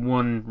made just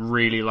one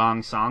really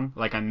long song.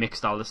 Like, I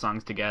mixed all the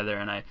songs together,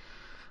 and I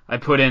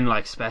put in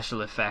like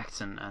special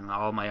effects and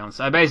all my own.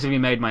 So I basically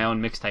made my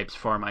own mixtapes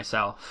for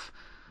myself.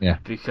 Yeah.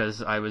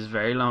 Because I was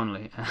very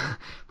lonely.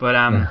 But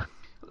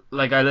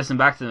like, I listened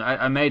back to them.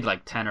 I made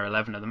like 10 or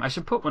 11 of them. I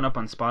should put one up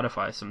on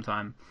Spotify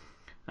sometime.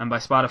 And by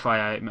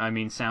Spotify I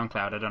mean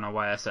SoundCloud. I don't know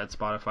why I said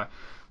Spotify.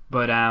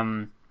 But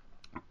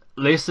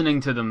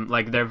listening to them,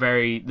 like,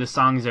 the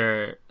songs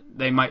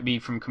they might be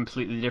from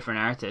completely different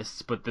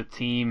artists, but the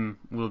theme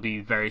will be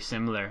very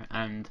similar.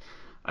 And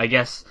I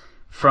guess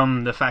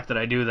from the fact that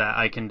I do that,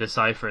 I can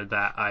decipher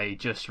that I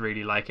just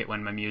really like it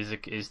when my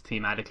music is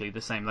thematically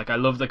the same. Like, I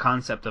love the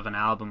concept of an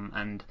album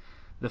and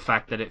the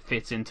fact that it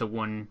fits into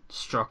one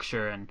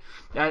structure, and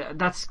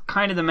that's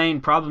kind of the main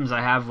problems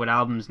I have with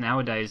albums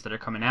nowadays that are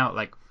coming out.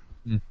 Like,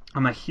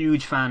 I'm a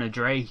huge fan of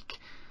Drake,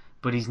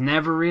 but he's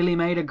never really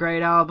made a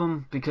great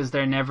album because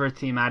they're never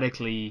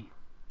thematically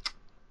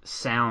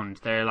sound.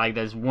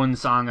 There's one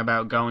song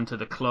about going to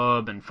the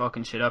club and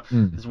fucking shit up.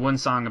 There's one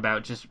song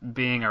about just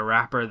being a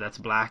rapper that's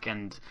black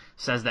and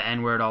says the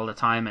N-word all the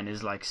time and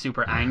is like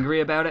super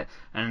angry about it.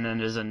 And then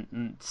there's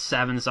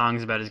 7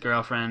 songs about his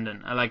girlfriend,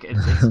 and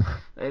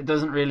it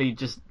doesn't really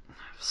just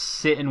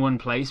sit in one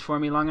place for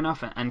me long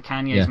enough. And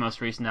Kanye's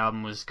most recent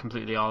album was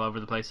completely all over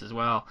the place as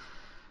well.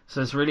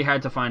 So it's really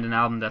hard to find an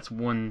album that's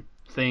one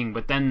thing.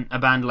 But then a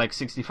band like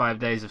 65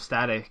 Days of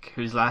Static,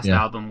 whose last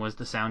album was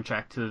the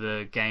soundtrack to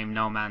the game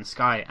No Man's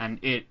Sky, and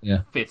it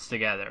fits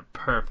together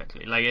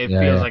perfectly. Like it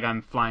feels like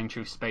I'm flying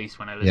through space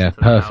when I listen to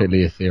that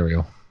perfectly album.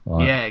 ethereal.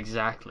 Right. Yeah,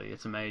 exactly.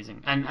 It's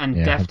amazing. And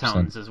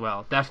Deftones 100%. As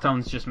well.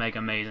 Deftones just make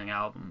amazing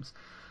albums.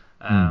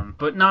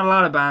 But not a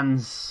lot of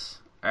bands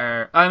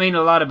are... I mean,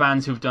 a lot of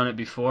bands who've done it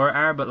before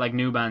are, but like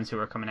new bands who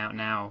are coming out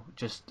now,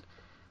 just...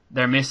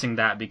 They're missing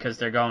that because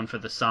they're going for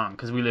the song.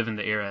 Because we live in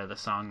the era of the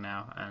song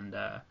now. And,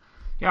 I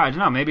don't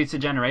know. Maybe it's a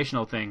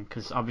generational thing.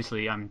 Because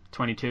obviously I'm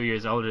 22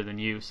 years older than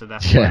you, so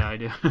that's what I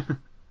do.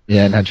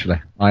 Yeah,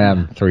 naturally. I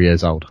am 3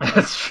 years old.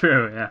 That's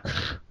true, yeah.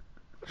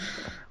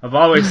 I've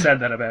always said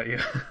that about you.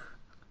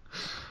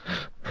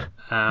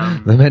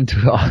 I'm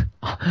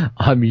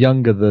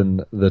younger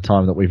than the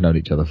time that we've known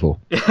each other for.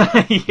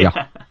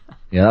 Yeah,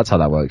 that's how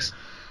that works.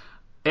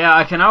 Yeah,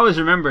 I can always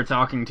remember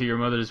talking to your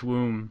mother's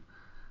womb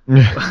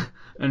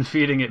and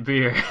feeding it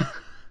beer.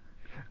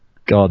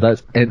 God,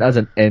 that's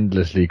an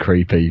endlessly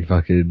creepy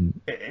fucking...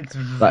 It's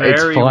very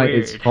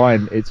it's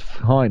fine, weird. It's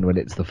fine when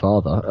it's the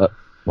father.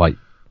 Wait,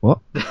 what?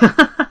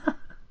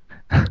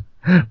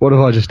 What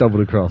have I just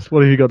stumbled across?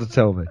 What have you got to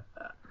tell me?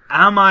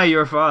 Am I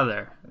your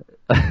father?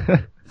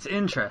 It's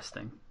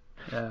interesting.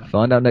 Yeah.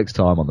 Find out next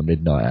time on the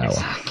Midnight Hour.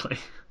 Exactly.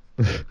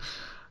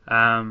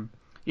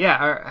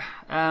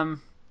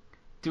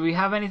 Do we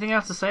have anything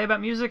else to say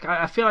about music?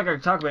 I feel like I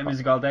could talk about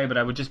music all day, but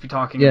I would just be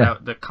talking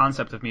about the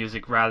concept of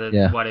music rather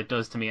than what it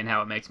does to me and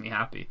how it makes me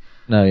happy.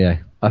 No,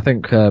 I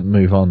think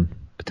move on,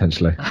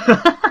 potentially.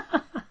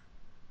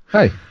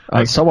 Hey,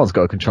 someone's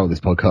got to control this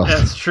podcast.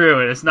 That's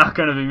true, and it's not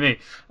going to be me.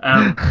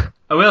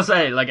 I will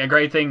say, like, a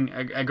great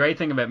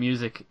thing about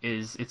music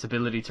is its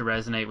ability to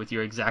resonate with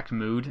your exact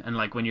mood. And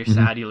like when you're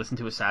sad, you listen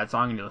to a sad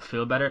song and you'll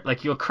feel better.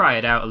 Like you'll cry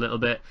it out a little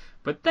bit,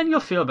 but then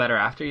you'll feel better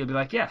after. You'll be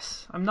like,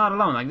 yes, I'm not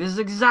alone. Like this is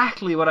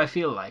exactly what I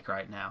feel like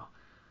right now,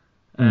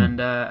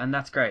 and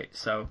that's great.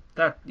 So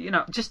that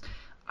just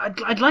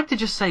I'd like to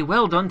just say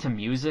well done to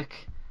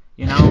music,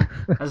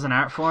 as an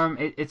art form.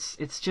 It's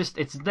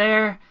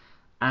there.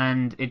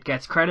 And it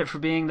gets credit for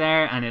being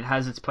there, and it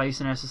has its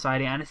place in our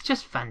society, and it's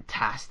just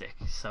fantastic.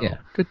 So yeah,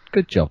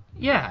 good job.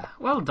 Yeah,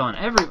 well done.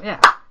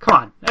 Come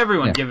on,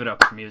 everyone, give it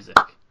up for music.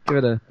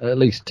 Give it at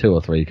least 2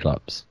 or 3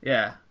 claps.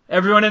 Yeah,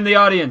 everyone in the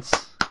audience.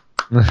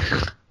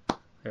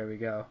 There we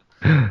go.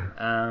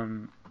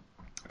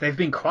 They've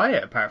been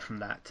quiet apart from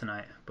that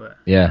tonight, but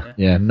yeah,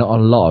 not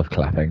a lot of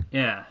clapping.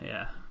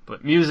 Yeah,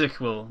 but music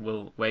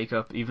will wake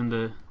up even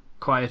the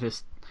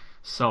quietest.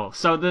 So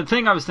the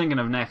thing I was thinking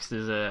of next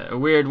is a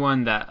weird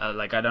one that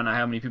I don't know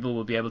how many people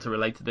will be able to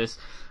relate to this,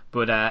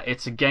 but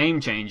it's a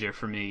game changer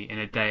for me in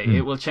a day.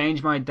 It will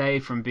change my day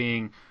from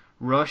being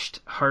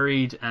rushed,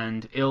 hurried,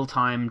 and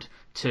ill-timed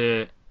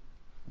to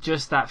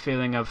just that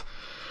feeling of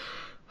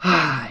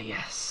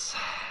yes,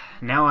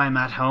 now I'm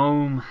at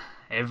home,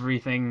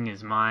 everything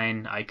is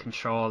mine, I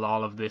control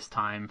all of this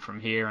time from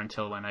here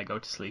until when I go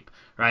to sleep,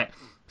 right?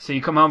 So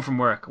you come home from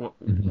work,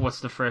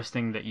 what's the first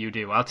thing that you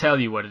do? I'll tell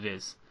you what it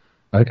is.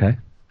 Okay.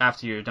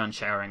 After you're done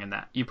showering and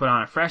that, you put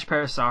on a fresh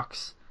pair of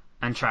socks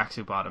and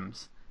tracksuit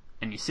bottoms,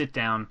 and you sit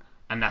down,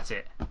 and that's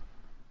it.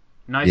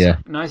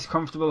 Nice,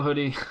 comfortable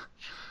hoodie.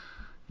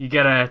 You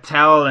get a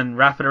towel and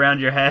wrap it around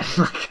your head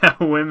like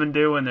how women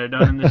do when they're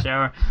done in the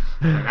shower.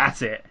 And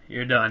that's it.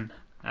 You're done.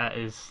 That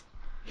is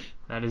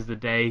the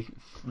day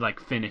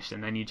finished,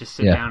 and then you just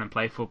sit down and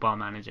play Football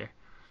Manager.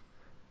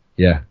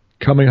 Yeah,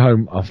 coming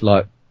home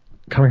after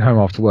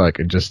work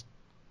and just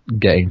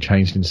getting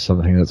changed into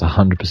something that's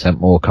 100%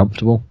 more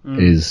comfortable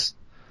is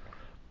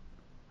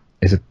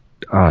it's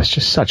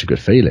just such a good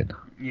feeling.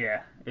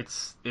 Yeah,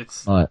 it's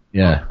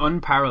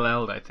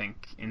unparalleled, I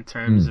think, in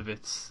terms of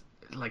its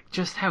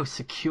just how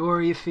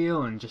secure you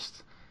feel, and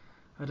just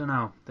I don't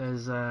know.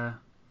 There's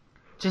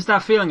just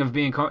that feeling of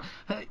being.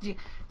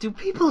 Do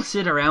people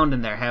sit around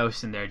in their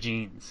house in their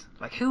jeans?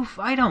 Like who?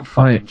 I don't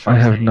fucking trust. I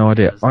have no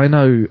idea. I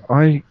know.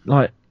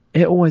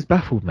 It always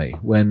baffled me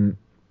when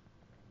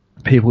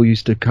people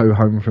used to get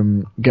home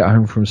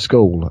from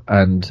school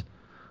and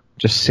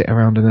just sit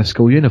around in their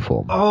school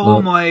uniform.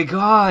 Oh my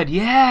god,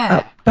 yeah.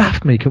 That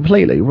baffed me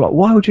completely.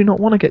 Why would you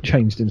not want to get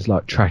changed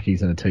into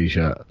trackies and a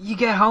t-shirt? You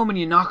get home and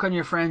you knock on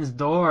your friend's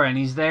door and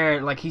he's there,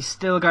 he's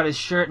still got his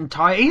shirt and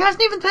tie. He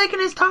hasn't even taken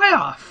his tie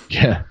off.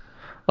 Yeah.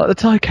 The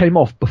tie came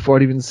off before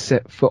I'd even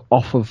set foot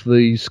off of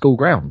the school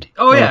ground.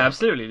 Oh yeah,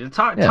 absolutely. The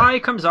tie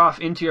comes off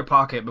into your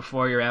pocket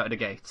before you're out of the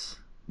gates.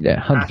 Yeah,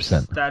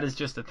 100%. That is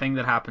just a thing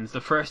that happens.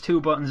 The first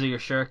 2 buttons of your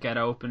shirt get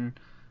open.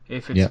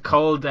 If it's a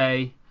cold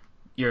day,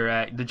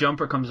 the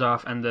jumper comes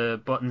off and the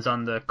buttons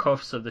on the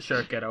cuffs of the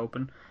shirt get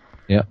open.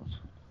 Yeah.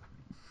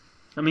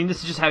 I mean,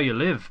 this is just how you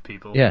live,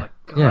 people. Yeah,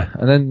 God. Yeah,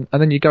 and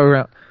then you go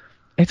around.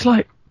 It's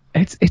like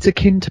it's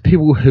akin to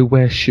people who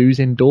wear shoes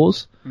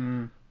indoors.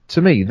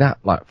 To me, that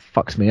like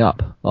fucks me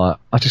up. Like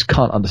I just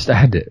can't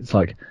understand it. It's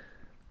like,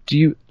 do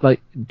you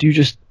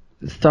just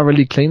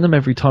thoroughly clean them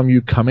every time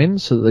you come in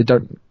so that they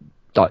don't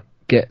like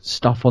get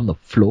stuff on the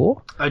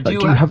floor? Do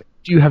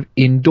you have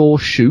indoor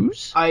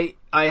shoes? I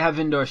have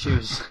indoor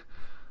shoes.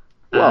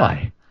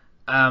 Why?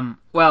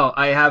 Well,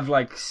 I have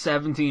like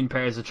 17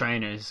 pairs of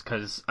trainers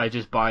because I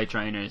just buy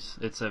trainers.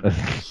 It's a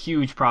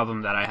huge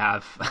problem that I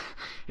have.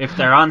 If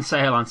they're on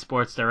sale on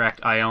Sports Direct,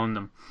 I own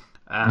them.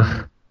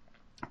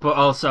 But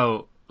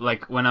also,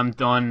 like when I'm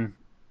done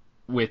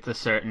with a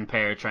certain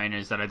pair of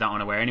trainers that I don't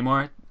want to wear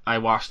anymore, I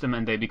wash them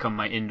and they become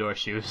my indoor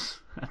shoes.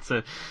 That's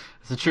a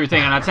true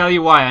thing, and I'll tell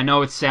you why. I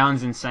know it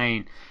sounds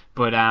insane,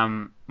 but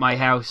my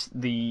house,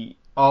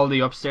 all the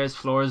upstairs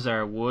floors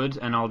are wood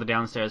and all the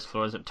downstairs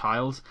floors are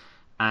tiles,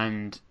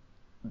 and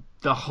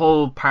the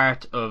whole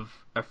part of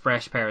a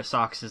fresh pair of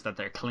socks is that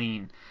they're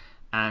clean,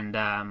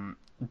 and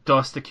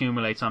dust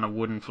accumulates on a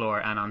wooden floor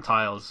and on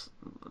tiles.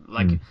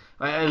 Like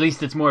at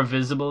least it's more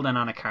visible than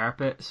on a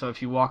carpet. So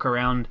if you walk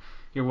around,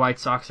 your white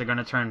socks are going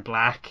to turn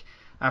black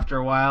after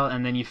a while,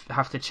 and then you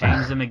have to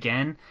change them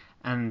again.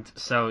 And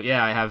so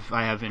yeah, I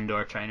have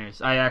indoor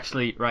trainers. I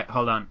actually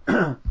hold on.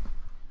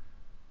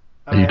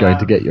 Are you going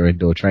to get your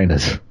indoor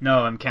trainers? No,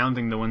 I'm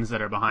counting the ones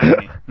that are behind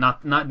me.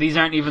 Not these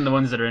aren't even the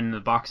ones that are in the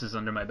boxes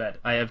under my bed.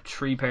 I have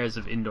 3 pairs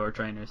of indoor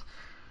trainers.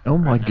 Oh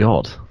my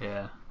god.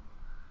 Yeah.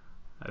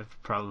 I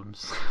have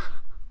problems.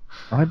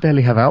 I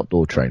barely have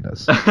outdoor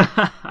trainers.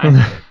 I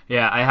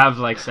have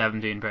like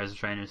 17 pairs of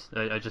trainers.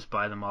 I just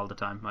buy them all the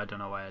time. I don't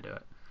know why I do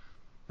it.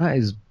 That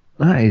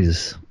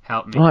is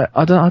help me.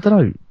 I don't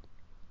know.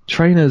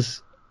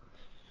 Trainers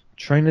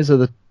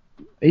are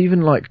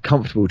even like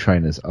comfortable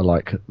trainers are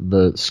like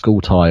the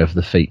school tie of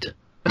the feet.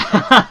 Like,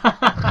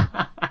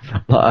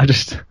 I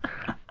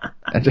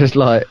just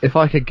like, if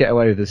I could get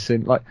away with this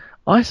sin, like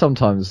I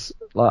sometimes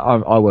like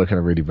I work in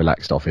a really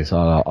relaxed office.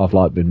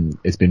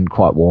 It's been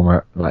quite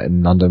warm like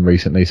in London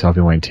recently, so I've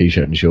been wearing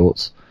t-shirt and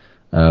shorts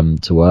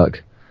to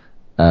work.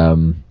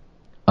 And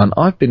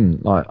I've been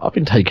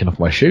taking off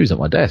my shoes at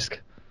my desk.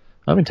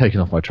 I've been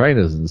taking off my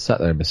trainers and sat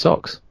there in my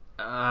socks.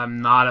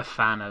 I'm not a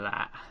fan of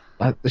that.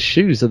 Like the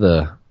shoes are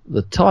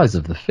the ties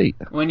of the feet.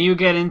 When you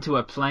get into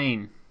a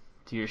plane,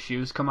 do your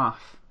shoes come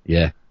off?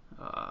 Yeah.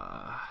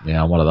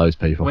 Yeah, I'm one of those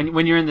people.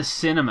 When you're in the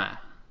cinema.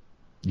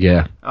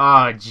 Yeah.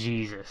 Oh,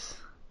 Jesus.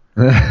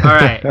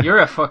 Alright, you're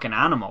a fucking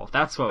animal.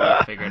 That's what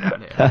we figured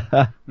out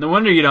here. No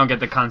wonder you don't get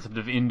the concept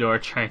of indoor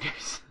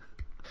trainers.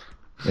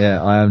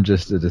 Yeah, I am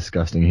just a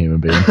disgusting human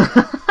being.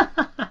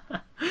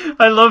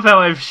 I love how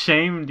I've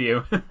shamed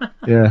you.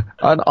 Yeah,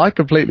 and I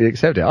completely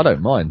accept it. I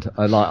don't mind.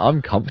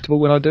 I'm comfortable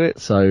when I do it,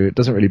 so it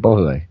doesn't really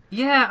bother me.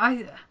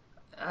 Yeah,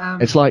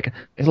 It's like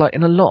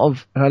in a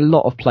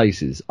lot of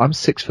places. I'm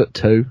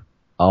 6'2".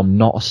 I'm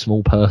not a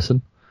small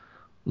person.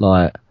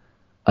 Like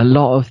a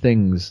lot of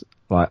things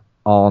like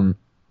aren't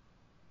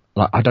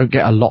like I don't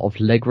get a lot of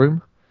leg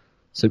room,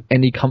 so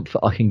any comfort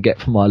I can get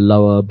from my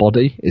lower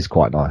body is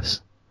quite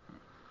nice.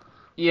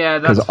 Yeah,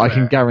 that's because I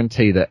can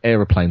guarantee that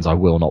aeroplanes I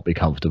will not be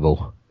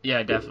comfortable.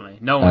 Yeah, definitely.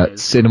 No one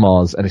is.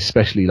 Cinemas and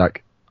especially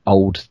like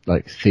old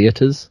like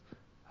theatres,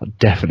 I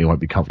definitely won't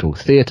be comfortable.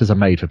 Theatres are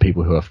made for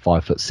people who are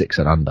 5'6"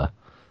 and under.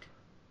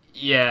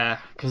 Yeah,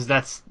 because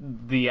that's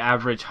the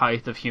average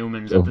height of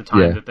humans at the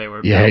time that they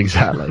were built. Yeah,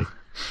 exactly.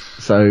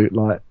 So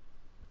like,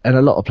 and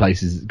a lot of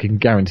places can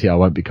guarantee I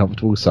won't be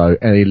comfortable. So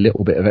any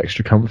little bit of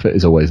extra comfort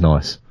is always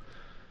nice.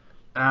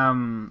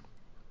 I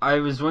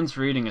was once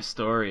reading a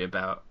story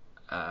about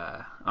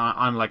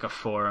on like a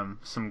forum,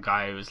 some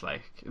guy was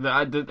like,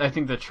 I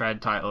think the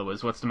thread title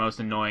was "What's the most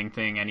annoying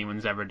thing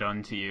anyone's ever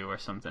done to you?" or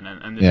something,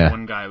 and this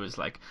one guy was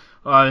like,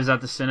 "Oh, I was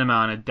at the cinema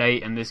on a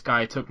date and this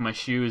guy took my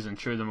shoes and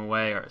threw them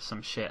away," or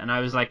some shit, and I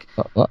was like,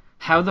 what?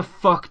 How the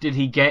fuck did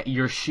he get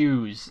your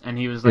shoes? And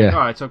he was like,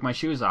 "Oh, I took my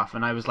shoes off,"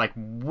 and I was like,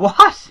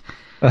 "What?"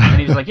 And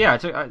he was like, "Yeah,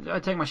 I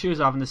take my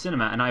shoes off in the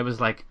cinema," and I was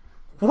like,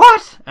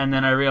 "What?" And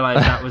then I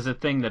realized that was a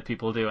thing that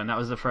people do, and that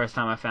was the first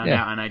time I found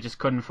out, and I just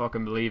couldn't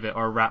fucking believe it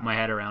or wrap my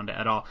head around it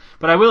at all.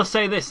 But I will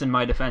say this in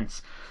my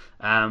defense.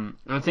 I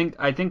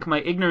think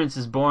my ignorance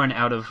is born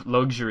out of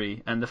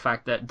luxury and the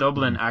fact that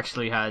Dublin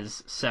actually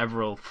has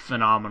several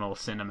phenomenal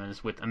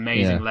cinemas with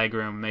amazing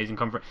legroom, amazing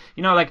comfort.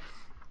 You know, like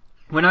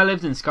when I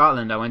lived in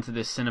Scotland, I went to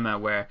this cinema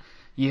where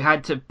you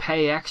had to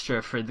pay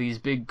extra for these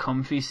big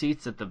comfy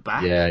seats at the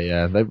back.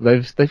 Yeah.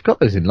 They've got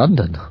those in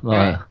London.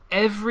 Like...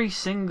 Every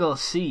single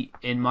seat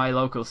in my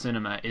local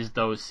cinema is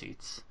those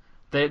seats.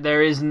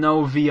 There is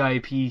no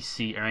VIP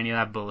seat or any of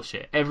that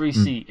bullshit. Every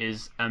seat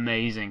is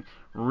amazing,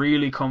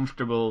 really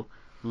comfortable,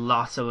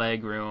 lots of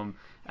leg room.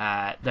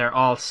 They're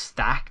all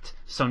stacked,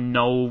 so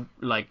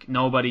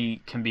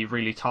nobody can be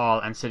really tall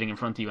and sitting in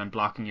front of you and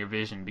blocking your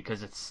vision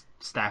because it's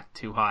stacked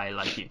too high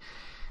like you.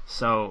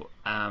 So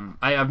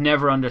I've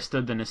never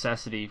understood the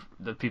necessity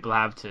that people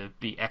have to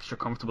be extra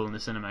comfortable in the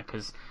cinema,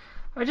 because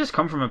I just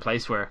come from a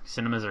place where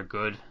cinemas are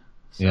good.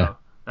 So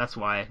that's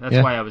why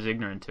I was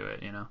ignorant to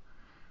it, you know.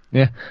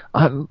 Yeah,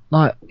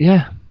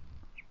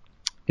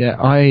 Yeah,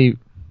 I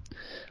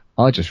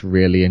just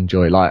really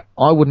enjoy. Like,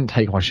 I wouldn't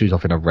take my shoes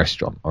off in a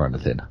restaurant or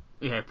anything.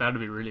 Yeah, that'd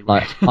be really weird.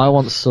 Like, I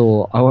once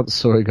saw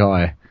a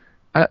guy.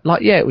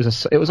 Like, yeah, it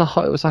was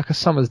like a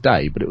summer's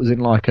day, but it was in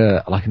like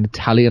an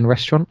Italian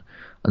restaurant,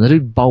 and the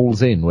dude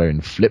bowls in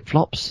wearing flip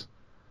flops,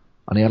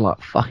 and he had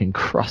like fucking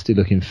crusty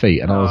looking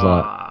feet, and I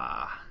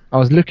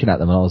was looking at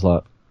them, and I was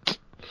like,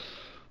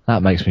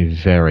 that makes me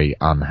very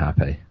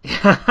unhappy.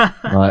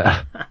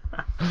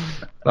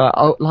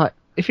 Like,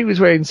 if he was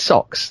wearing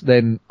socks,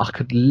 then I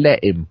could let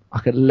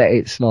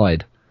it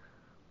slide.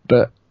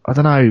 But I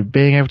don't know,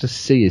 being able to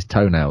see his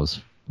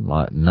toenails,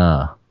 like,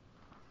 nah.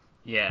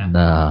 Yeah.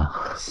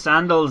 Nah.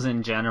 Sandals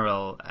in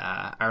general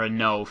are a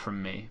no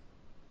from me.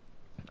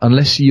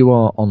 Unless you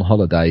are on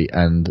holiday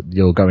and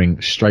you're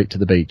going straight to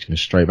the beach and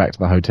straight back to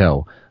the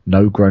hotel,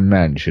 no grown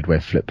man should wear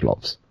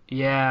flip-flops.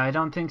 Yeah, I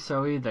don't think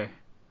so either.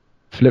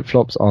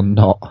 Flip-flops are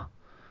not...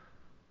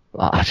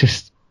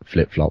 just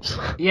flip-flops.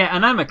 Yeah,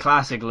 and I'm a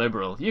classic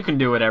liberal. You can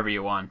do whatever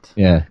you want.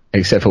 Yeah,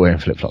 except for wearing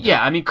flip-flops.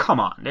 Yeah, I mean, come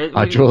on.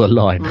 I draw the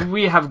line.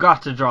 We have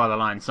got to draw the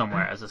line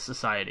somewhere as a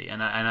society,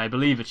 and I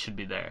believe it should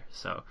be there.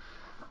 So,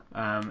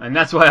 and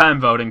that's why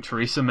I'm voting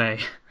Theresa May.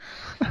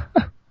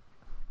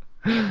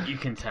 You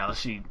can tell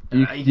she...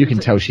 You can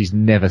tell she's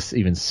never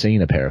even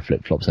seen a pair of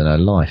flip-flops in her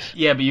life.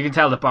 Yeah, but you can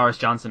tell that Boris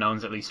Johnson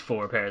owns at least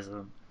 4 pairs of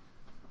them.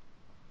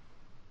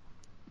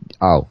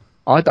 Oh,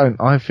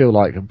 I feel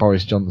like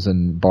Boris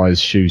Johnson buys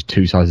shoes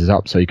 2 sizes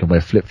up so he can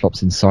wear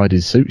flip-flops inside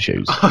his suit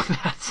shoes. Oh,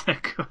 that's a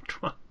good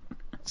one.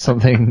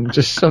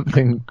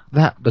 Something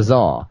that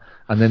bizarre.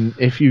 And then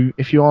if you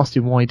asked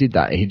him why he did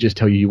that, he'd just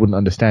tell you wouldn't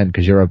understand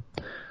because you're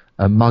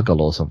a muggle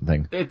or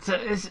something.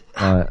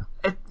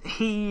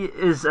 He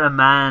is a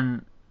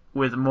man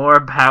with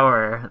more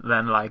power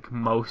than like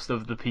most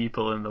of the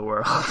people in the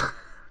world.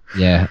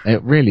 Yeah,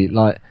 it really,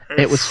 like,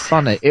 it was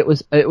funny. It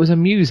was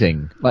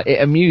amusing. Like,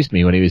 it amused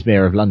me when he was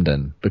Mayor of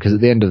London because at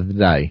the end of the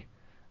day,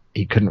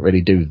 he couldn't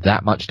really do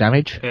that much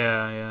damage.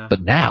 Yeah.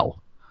 But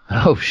now,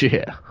 oh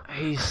shit.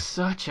 He's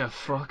such a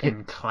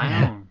fucking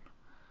clown.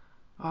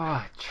 Yeah.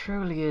 Oh, it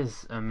truly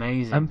is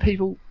amazing. And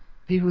people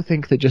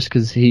think that just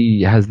because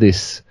he has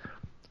this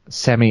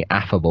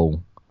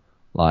semi-affable,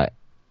 like,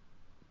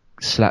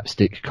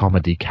 slapstick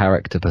comedy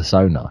character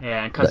persona.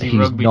 Yeah, and because he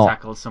rugby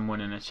tackles someone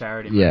in a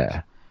charity match.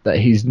 Yeah, that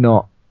he's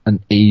not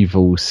an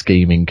evil,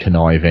 scheming,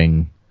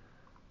 conniving,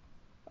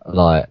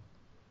 like,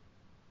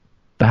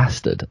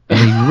 bastard. And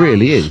he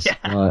really is.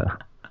 Yeah. Like,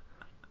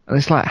 and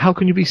it's like, how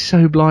can you be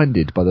so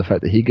blinded by the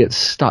fact that he gets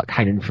stuck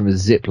hanging from a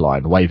zip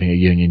line waving a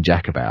Union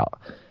Jack about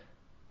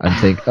and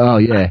think, oh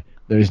yeah,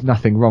 there is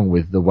nothing wrong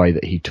with the way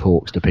that he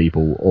talks to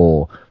people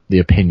or the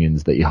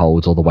opinions that he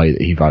holds or the way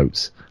that he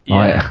votes.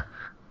 Like,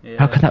 yeah.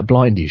 How can that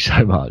blind you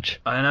so much?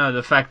 I know,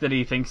 the fact that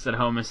he thinks that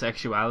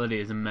homosexuality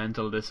is a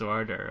mental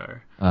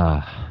disorder,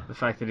 or the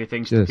fact that he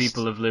thinks the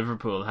people of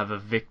Liverpool have a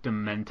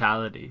victim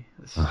mentality.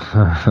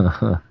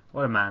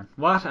 What a man.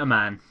 What a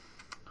man.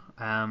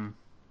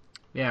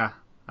 Yeah,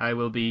 I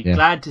will be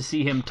glad to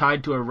see him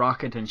tied to a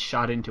rocket and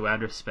shot into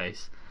outer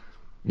space.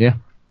 Yeah,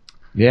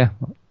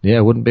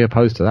 wouldn't be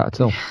opposed to that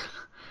at all.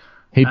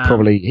 He'd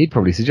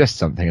probably suggest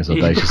something as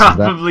audacious as that. He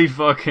probably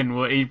fucking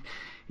would.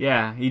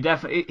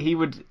 He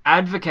would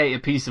advocate a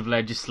piece of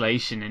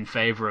legislation in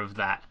favour of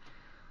that,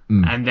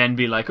 and then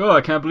be like, "Oh,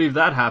 I can't believe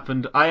that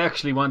happened. I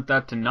actually want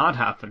that to not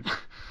happen."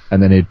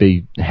 And then he'd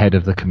be head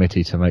of the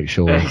committee to make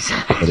sure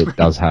that it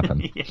does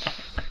happen.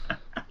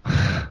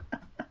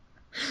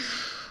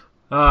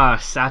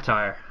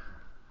 Satire.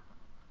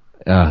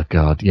 Oh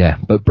God, yeah.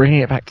 But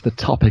bringing it back to the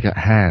topic at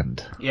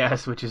hand.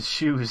 Yes, which is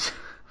shoes.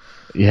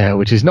 Yeah,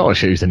 which is not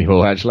shoes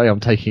anymore. Actually,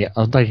 I'm taking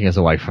us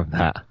away from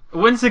that.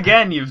 Once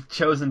again, you've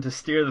chosen to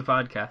steer the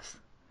podcast.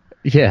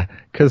 Yeah,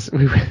 because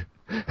we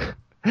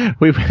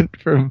went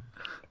from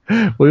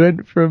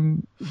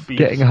Feet.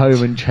 Getting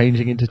home and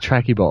changing into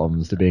tracky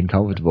bottoms to being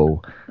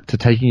comfortable to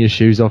taking your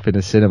shoes off in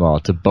a cinema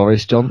to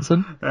Boris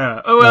Johnson.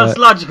 It's a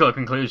logical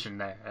conclusion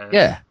there.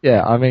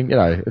 Yeah. I mean,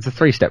 it's a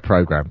 3-step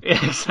program.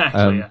 Yeah,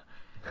 exactly. Yeah.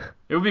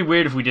 It would be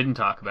weird if we didn't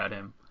talk about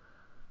him.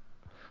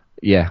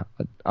 Yeah,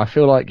 I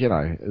feel like,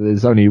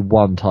 there's only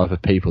one type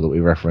of people that we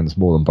reference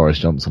more than Boris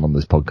Johnson on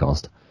this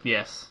podcast.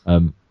 Yes.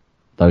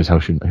 Those who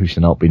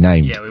should not be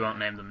named. Yeah, we won't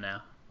name them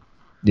now.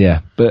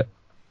 Yeah, but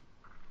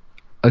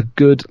a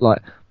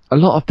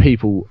lot of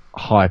people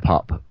hype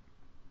up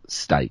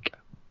steak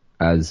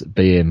as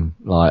being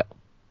like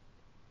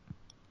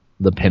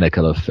the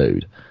pinnacle of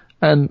food.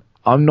 And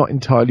I'm not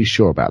entirely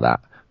sure about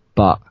that,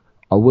 but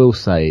I will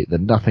say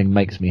that nothing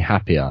makes me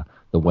happier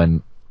than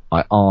when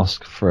I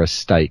ask for a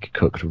steak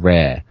cooked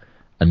rare,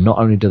 and not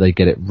only do they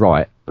get it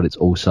right, but it's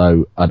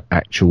also an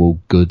actual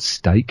good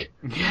steak.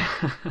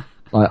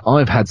 Like,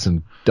 I've had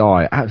some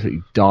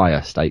absolutely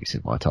dire steaks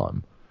in my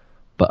time,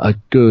 but a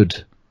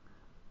good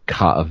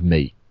cut of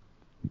meat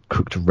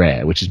cooked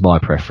rare, which is my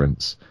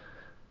preference,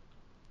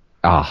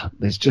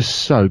 it's just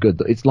so good.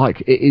 It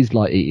is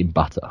like eating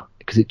butter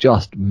because it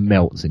just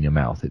melts in your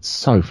mouth. It's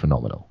so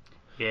phenomenal.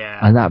 Yeah.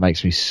 And that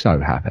makes me so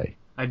happy.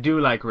 I do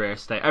like rare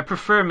steak. I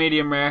prefer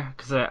medium rare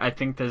because I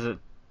think there's a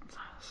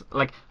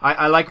Like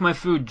I like my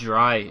food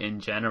dry in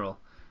general.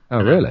 Oh,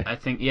 And really? I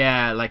think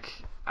like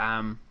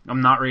I'm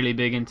not really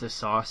big into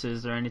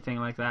sauces or anything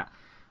like that.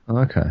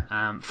 Okay.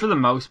 For the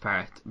most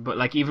part. But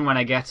like even when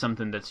I get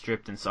something that's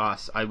dripped in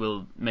sauce, I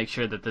will make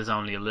sure that there's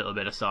only a little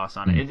bit of sauce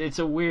on it. It's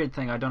a weird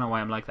thing. I don't know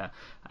why I'm like that.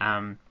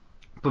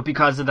 But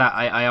because of that,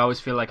 I always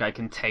feel like I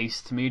can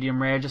taste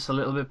medium rare just a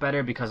little bit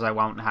better because I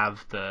won't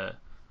have the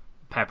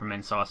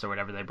peppermint sauce or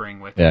whatever they bring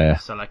with Yeah, it. yeah.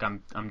 So like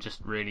I'm just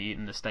really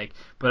eating the steak.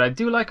 But I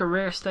do like a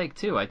rare steak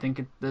too. I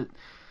think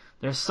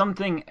there's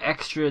something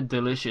extra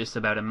delicious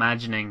about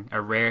imagining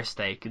a rare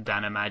steak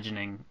than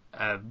imagining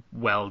a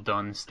well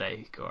done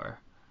steak or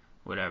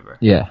whatever.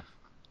 Yeah.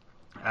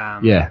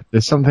 Yeah.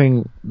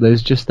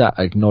 There's just that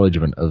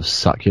acknowledgement of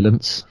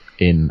succulence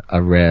in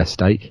a rare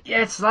steak.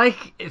 Yeah, it's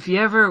like if you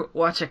ever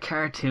watch a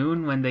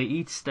cartoon when they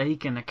eat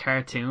steak in a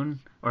cartoon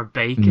or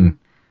bacon.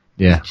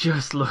 Yeah. It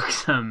just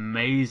looks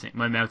amazing.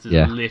 My mouth is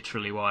Yeah.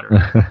 literally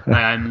watering.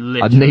 I'm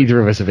literally. Neither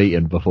of us have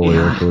eaten before we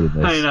recorded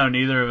this. I know,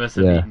 neither of us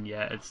have eaten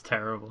yet. It's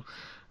terrible.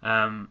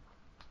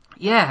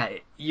 Yeah,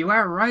 you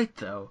are right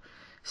though.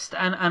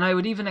 And I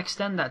would even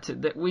extend that to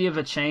that we have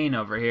a chain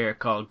over here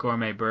called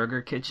Gourmet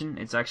Burger Kitchen.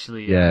 It's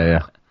actually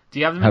Yeah. Do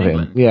you have them in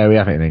England? Yeah, we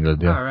have it in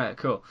England. Yeah. All right,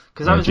 cool.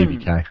 Because Yeah, I was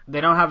GBK. they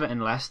don't have it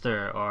in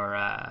Leicester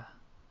or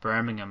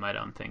Birmingham, I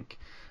don't think.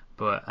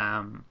 But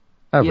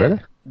Oh, yeah,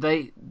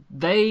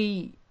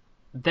 really?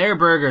 Their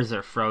burgers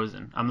are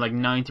frozen. I'm like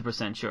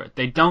 90% sure.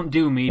 They don't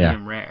do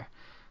medium rare.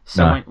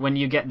 So No. when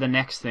you get the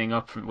next thing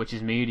up, which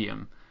is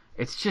medium,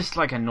 it's just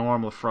like a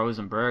normal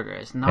frozen burger.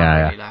 It's not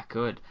really that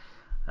good.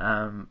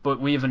 But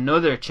we have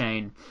another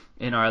chain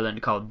in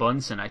Ireland called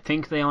Bunsen. I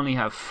think they only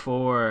have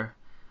 4.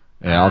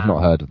 Yeah, I've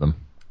not heard of them.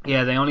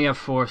 Yeah, they only have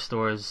 4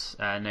 stores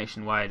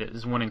nationwide.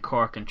 There's one in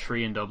Cork and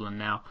 3 in Dublin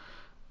now.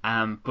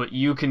 But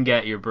you can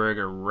get your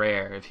burger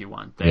rare if you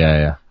want.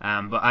 Yeah.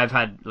 But I've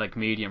had like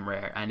medium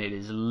rare, and it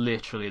is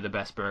literally the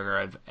best burger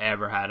I've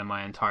ever had in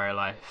my entire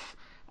life.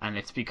 And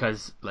it's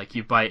because like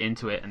you bite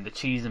into it, and the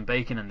cheese and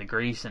bacon and the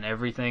grease and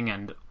everything,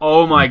 and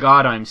oh my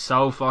god, I'm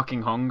so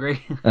fucking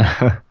hungry.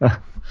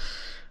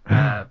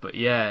 But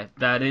yeah,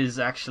 that is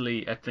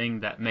actually a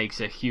thing that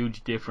makes a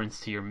huge difference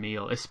to your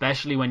meal,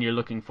 especially when you're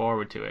looking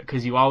forward to it,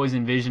 because you always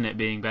envision it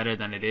being better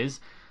than it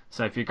is.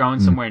 So if you're going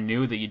somewhere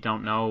new that you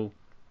don't know,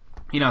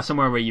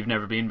 somewhere where you've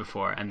never been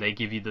before, and they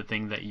give you the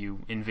thing that you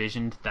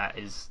envisioned, that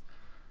is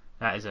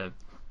a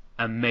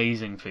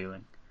amazing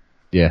feeling.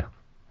 Yeah.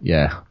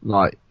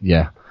 I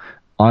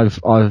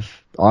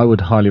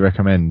would highly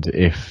recommend,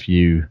 if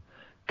you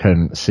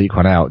can seek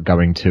one out,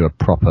 going to a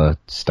proper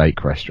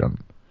steak restaurant.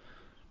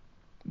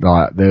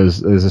 Like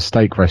there's a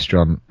steak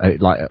restaurant,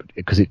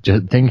 because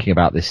just thinking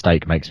about this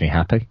steak makes me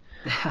happy.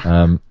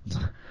 And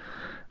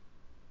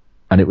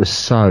it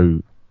was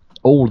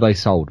all they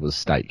sold was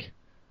steak.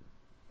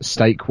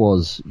 Steak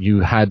was, you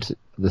had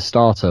the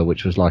starter,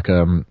 which was like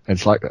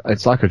it's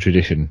like a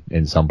tradition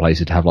in some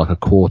places to have like a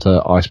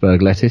quarter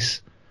iceberg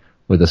lettuce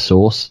with a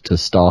sauce to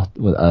start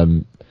with,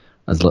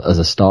 as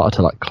a starter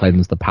to like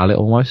cleanse the palate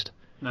almost.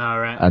 All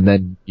right. And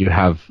then you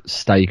have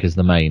steak as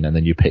the main, and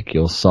then you pick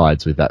your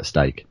sides with that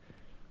steak.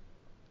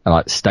 And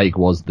like steak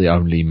was the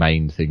only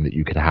main thing that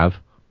you could have.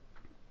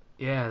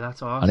 Yeah,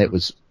 that's awesome. And it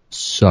was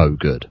so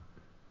good.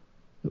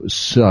 It was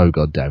so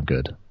goddamn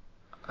good.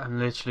 I'm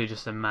literally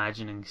just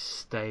imagining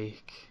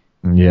steak.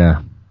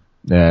 Yeah,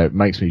 it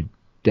makes me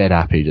dead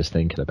happy just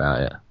thinking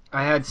about it.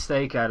 I had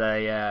steak at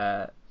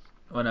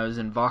when I was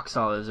in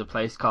Vauxhall. There's a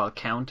place called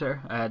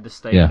Counter. I had the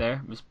steak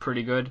there. It was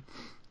pretty good.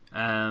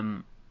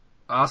 I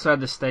also had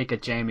the steak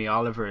at Jamie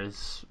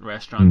Oliver's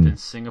restaurant in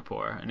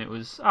Singapore, and it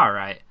was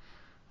alright.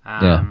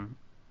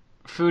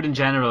 Food in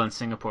general in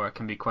Singapore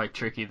can be quite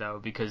tricky though,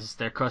 because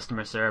their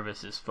customer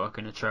service is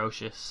fucking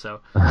atrocious.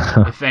 So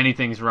if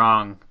anything's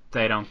wrong,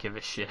 they don't give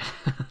a shit.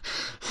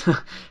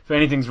 If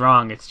anything's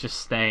wrong, it's just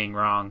staying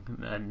wrong,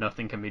 and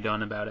nothing can be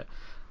done about it.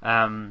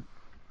 I'm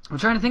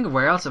trying to think of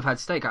where else I've had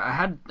steak.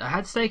 I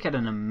had steak at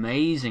an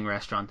amazing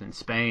restaurant in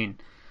Spain.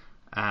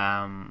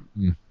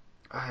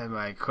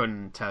 I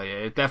couldn't tell you.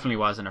 It definitely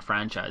wasn't a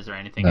franchise or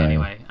anything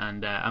anyway.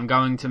 And I'm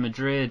going to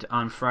Madrid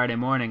on Friday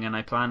morning, and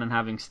I plan on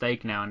having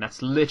steak now, and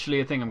that's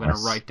literally a thing I'm going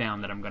to write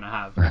down that I'm going to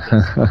have.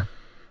 Because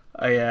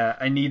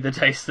I need the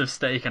taste of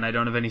steak, and I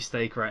don't have any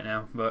steak right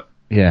now. But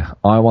yeah,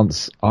 I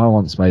once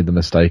made the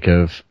mistake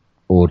of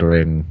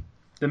ordering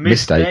the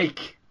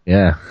mistake.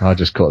 Yeah, I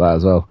just caught that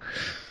as well.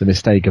 The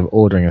mistake of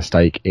ordering a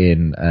steak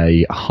in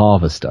a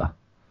Harvester. Are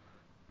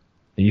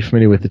you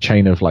familiar with the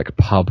chain of like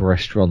pub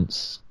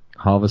restaurants,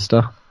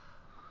 Harvester?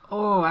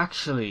 Oh,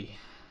 actually,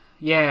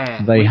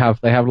 yeah. They have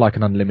like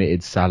an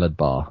unlimited salad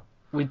bar.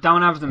 We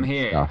don't have them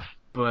here, stuff.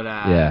 but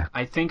yeah.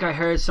 I think I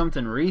heard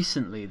something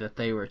recently that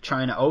they were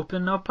trying to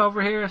open up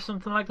over here or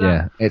something like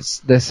that. Yeah,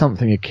 there's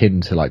something akin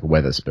to like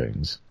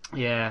Wetherspoons.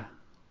 Yeah,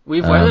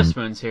 we've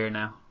Wetherspoons here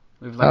now.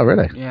 We've like, oh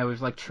really? Yeah,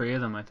 we've like 3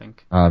 of them, I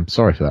think. I'm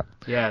sorry for that.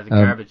 Yeah, the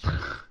garbage.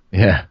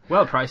 Yeah.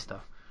 Well priced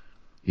though.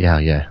 Yeah.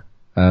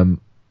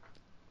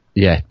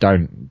 Yeah,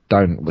 don't.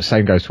 The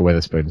same goes for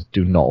Wetherspoons.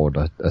 Do not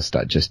order a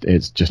steak.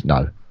 It's just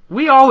no.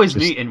 We always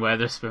meet in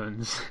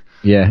Wetherspoons.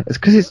 Yeah, it's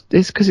 'cause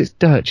it's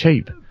dirt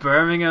cheap.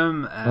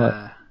 Birmingham,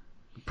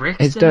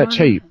 Brixton. It's dirt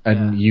cheap, Yeah.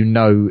 and you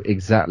know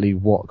exactly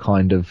what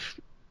kind of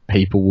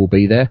people will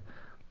be there.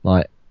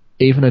 Like,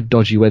 even a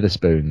dodgy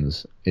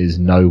Weatherspoons is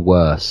no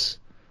worse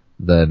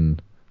than,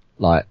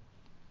 like,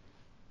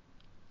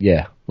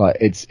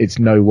 it's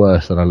no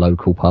worse than a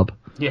local pub.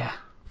 Yeah,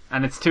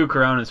 and it's 2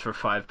 Coronas for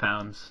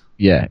 £5.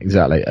 Yeah,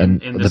 exactly.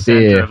 And In the the centre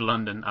beer, of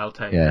London, I'll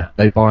take yeah,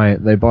 that.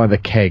 they buy the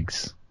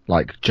kegs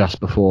like just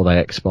before they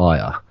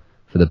expire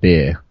for the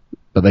beer,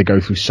 but they go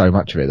through so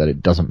much of it that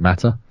it doesn't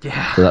matter.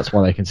 Yeah. So that's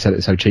why they can sell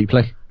it so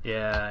cheaply.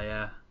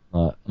 Yeah.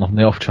 And on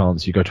the off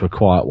chance you go to a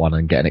quiet one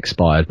and get an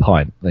expired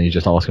pint, then you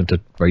just ask them to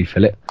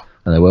refill it,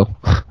 and they will.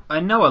 I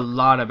know a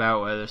lot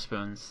about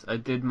Weatherspoons. I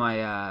did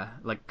my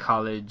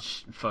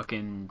college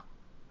fucking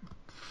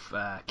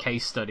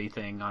case study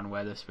thing on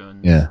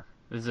Weatherspoons. Yeah.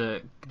 There's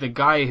the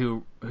guy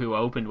who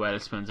opened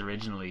Weatherspoons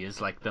originally is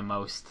like the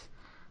most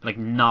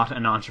not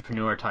an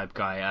entrepreneur type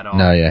guy at all.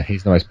 No, yeah,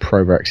 he's the most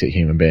pro-Brexit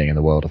human being in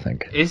the world, I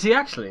think. Is he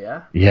actually?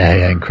 Yeah.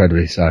 Yeah,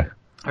 incredibly so.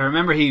 I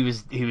remember he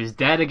was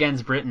dead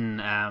against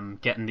Britain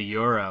getting the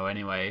euro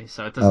anyway,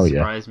 so it doesn't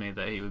surprise me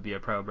that he would be a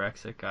pro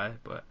Brexit guy.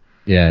 But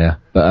yeah,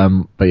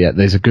 but yeah,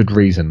 there's a good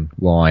reason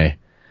why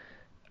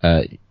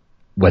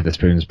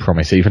Weatherspoons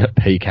promise even at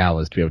peak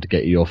hours to be able to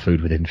get you your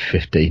food within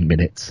 15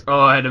 minutes.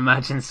 Oh, I'd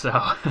imagine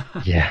so.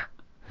 Yeah,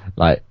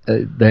 like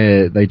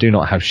they do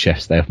not have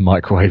chefs; they have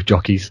microwave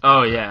jockeys.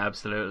 Oh yeah,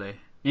 absolutely.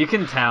 You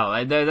can tell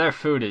their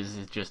food is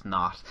just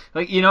not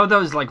like, you know,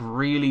 those like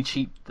really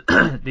cheap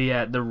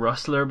the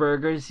Rustler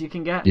burgers you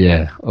can get.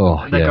 Yeah.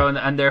 Oh that yeah. go in,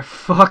 and they're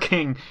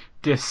fucking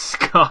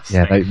disgusting.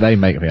 Yeah, they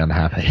make me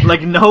unhappy.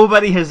 Like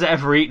nobody has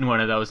ever eaten one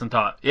of those and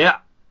thought, yeah,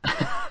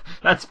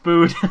 that's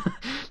food.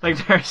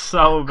 Like they're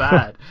so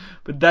bad.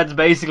 But that's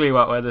basically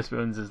what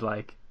Weatherspoons is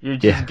like. You're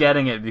just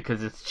getting it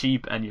because it's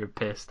cheap and you're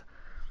pissed.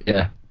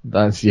 Yeah,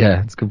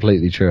 it's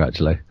completely true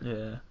actually.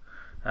 Yeah.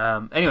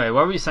 Anyway,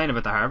 what were you saying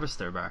about the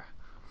Harvester bar?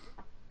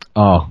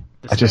 Oh,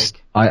 The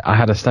I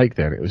had a steak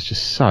there and it was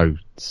just so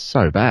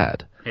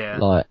bad. Yeah.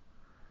 Like,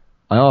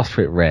 I asked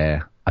for it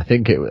rare. I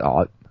think it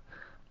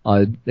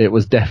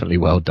was definitely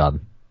well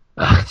done.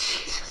 Oh,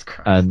 Jesus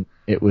Christ. And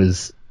it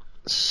was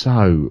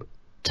so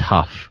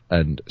tough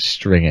and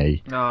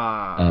stringy.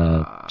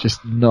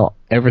 Just not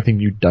everything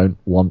you don't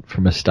want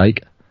from a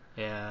steak.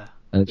 Yeah.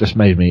 And it just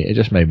made me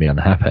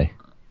unhappy.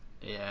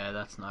 Yeah,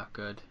 that's not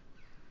good.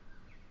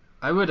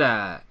 I would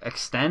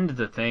extend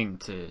the thing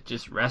to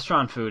just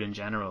restaurant food in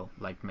general.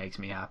 Like, makes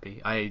me happy.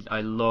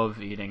 I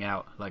love eating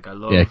out. Like, I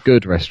love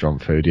good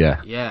restaurant food.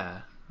 Yeah,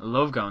 I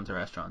love going to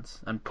restaurants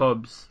and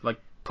pubs.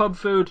 Like pub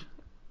food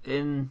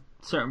in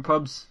certain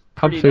pubs.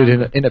 Pub food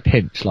in a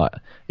pinch. Like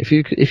if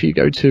you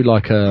go to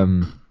like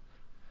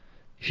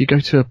if you go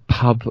to a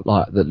pub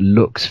like that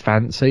looks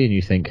fancy and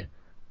you think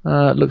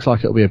it looks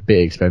like it'll be a bit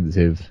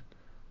expensive,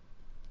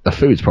 the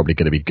food's probably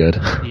going to be good.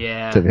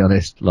 Yeah. To be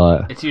honest,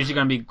 like it's usually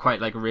going to be quite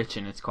like rich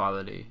in its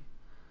quality.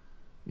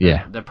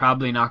 Yeah. They're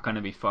probably not going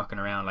to be fucking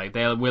around. Like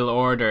they will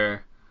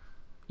order,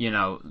 you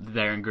know,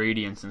 their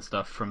ingredients and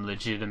stuff from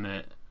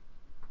legitimate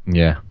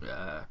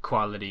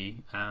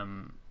quality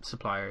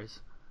suppliers.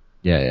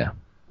 Yeah.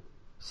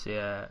 So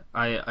yeah,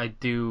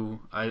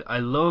 I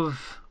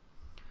love,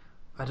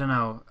 I don't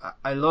know,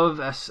 I love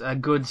a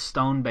good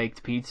stone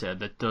baked pizza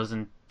that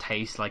doesn't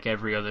taste like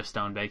every other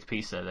stone baked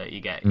pizza that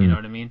you get. You know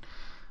what I mean?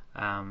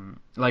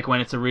 Like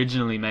when it's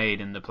originally made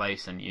in the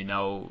place, and you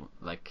know,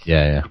 like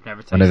you've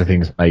never tasted when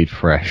everything's made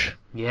fresh.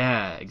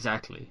 Yeah,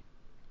 exactly.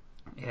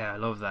 Yeah, I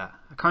love that.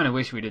 I kind of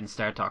wish we didn't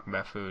start talking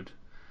about food.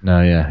 No,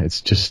 yeah,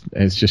 it's just.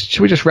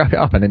 Should we just wrap it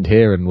up and end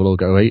here, and we'll all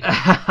go eat?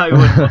 I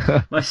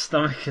would. My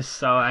stomach is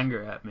so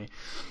angry at me.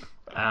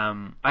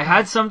 I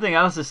had something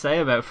else to say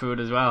about food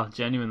as well,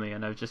 genuinely,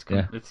 and I've just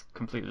it's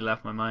completely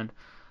left my mind.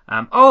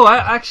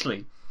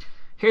 Actually,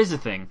 here's the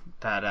thing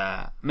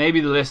that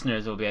maybe the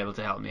listeners will be able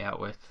to help me out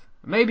with.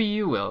 Maybe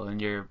you will in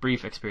your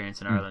brief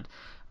experience in Ireland.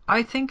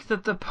 I think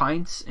that the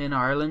pints in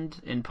Ireland,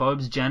 in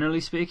pubs,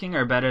 generally speaking,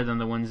 are better than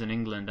the ones in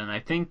England, and I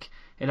think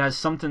it has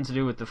something to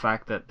do with the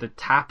fact that the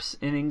taps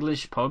in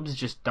English pubs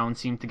just don't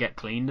seem to get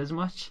cleaned as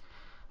much.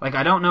 Like,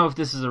 I don't know if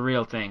this is a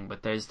real thing,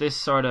 but there's this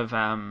sort of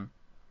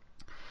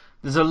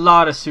there's a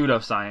lot of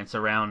pseudoscience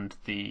around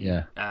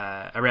the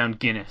around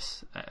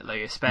Guinness,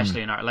 like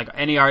especially in Ireland. Like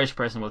any Irish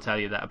person will tell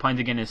you that a pint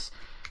of Guinness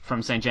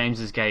from St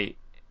James's Gate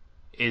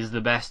is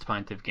the best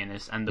pint of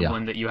Guinness, and the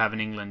one that you have in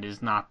England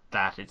is not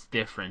that. It's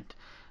different,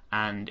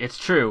 and it's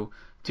true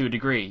to a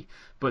degree.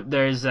 But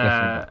there's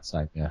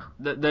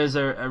there's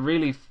a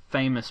really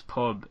famous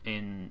pub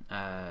in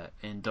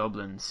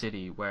Dublin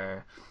City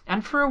where,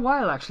 and for a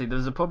while actually,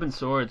 there's a pub in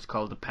Swords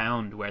called the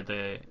Pound where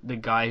the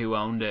guy who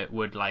owned it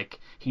would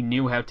he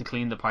knew how to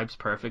clean the pipes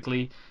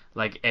perfectly,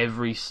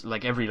 every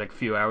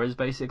few hours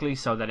basically,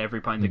 so that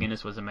every pint of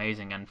Guinness was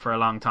amazing. And for a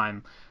long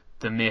time,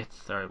 the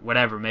myth or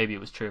whatever, maybe it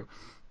was true,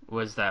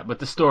 was that, but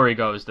the story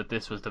goes that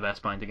this was the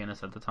best pint of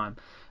Guinness at the time.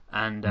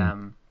 And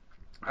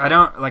I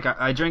don't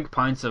I drink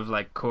pints of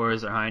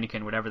Coors or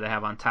Heineken, whatever they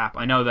have on tap.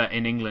 I know that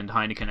in England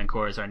Heineken and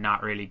Coors are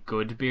not really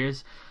good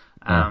beers,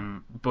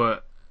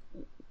 But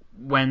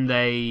when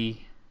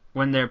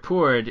they're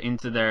poured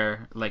into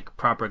their like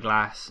proper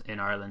glass in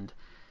Ireland,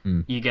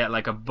 you get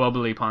like a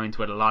bubbly pint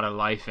with a lot of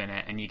life in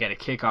it, and you get a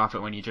kick off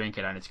it when you drink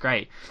it, and it's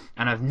great.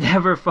 And I've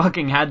never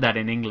fucking had that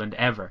in England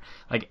ever.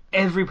 Like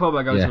every pub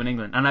I go to in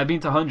England, and I've been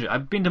to 100.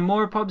 I've been to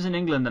more pubs in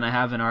England than I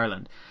have in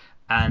Ireland.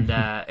 And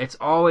it's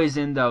always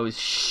in those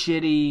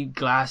shitty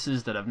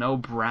glasses that have no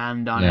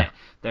brand on it.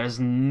 There's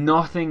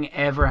nothing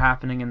ever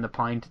happening in the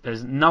pint.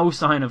 There's no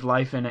sign of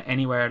life in it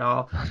anywhere at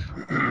all.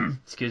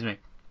 Excuse me.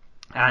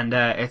 And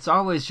it's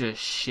always just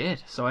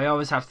shit. So I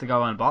always have to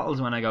go on bottles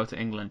when I go to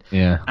England.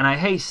 Yeah. And I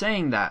hate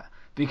saying that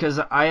because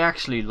I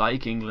actually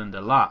like England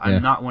a lot.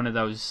 I'm not one of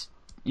those,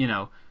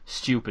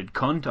 stupid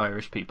cunt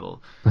Irish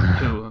people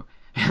who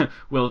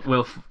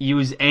will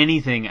use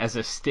anything as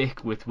a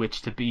stick with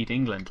which to beat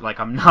England. Like,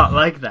 I'm not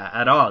like that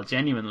at all,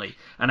 genuinely.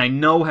 And I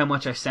know how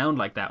much I sound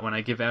like that when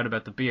I give out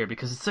about the beer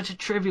because it's such a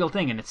trivial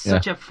thing and it's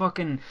such a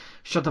fucking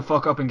shut the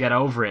fuck up and get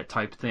over it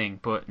type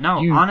thing. But no,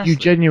 honestly, you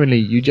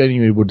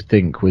genuinely would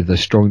think with the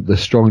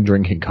strong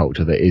drinking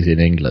culture that is in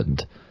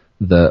England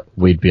that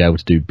we'd be able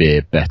to do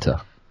beer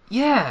better.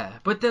 Yeah,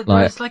 but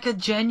there's like a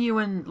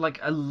genuine, like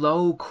a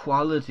low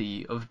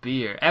quality of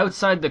beer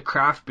outside the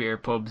craft beer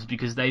pubs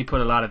because they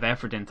put a lot of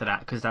effort into that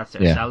because that's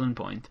their selling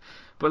point.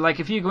 But like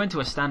if you go into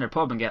a standard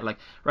pub and get like,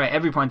 right,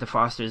 every pint of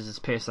Foster's is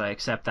piss, I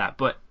accept that.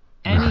 But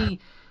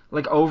any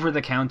like over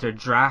the counter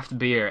draft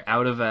beer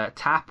out of a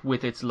tap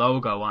with its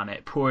logo on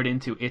it poured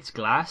into its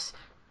glass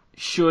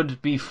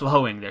should be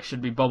flowing. There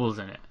should be bubbles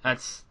in it.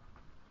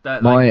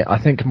 I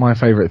think my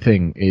favourite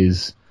thing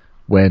is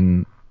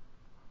when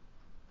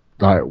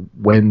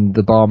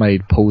the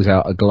barmaid pulls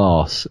out a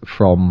glass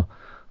from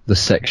the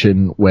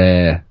section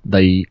where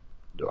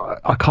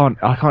I can't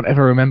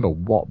ever remember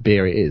what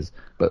beer it is,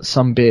 but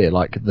some beer,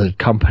 like the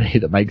company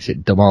that makes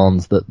it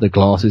demands that the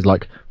glass is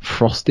like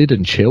frosted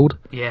and chilled.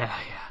 Yeah.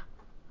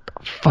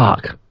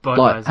 Fuck.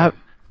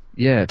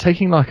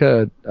 Taking like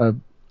an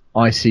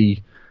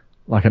icy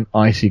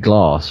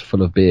glass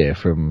full of beer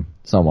from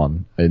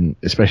someone, and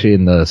especially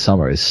in the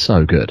summer, is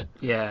so good.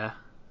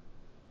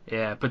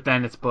 Yeah, but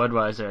then it's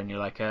Budweiser, and you're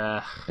like,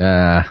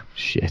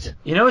 shit.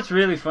 You know what's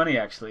really funny,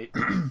 actually?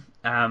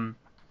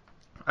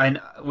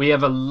 We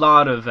have a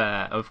lot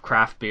of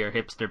craft beer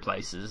hipster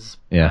places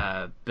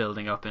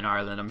building up in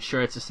Ireland. I'm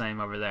sure it's the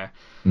same over there.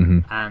 Mm-hmm.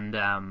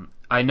 And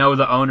I know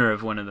the owner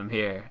of one of them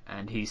here,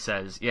 and he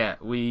says,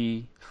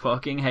 we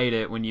fucking hate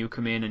it when you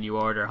come in and you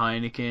order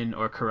Heineken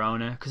or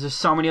Corona, because there's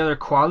so many other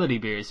quality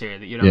beers here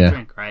that you don't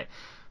drink, right?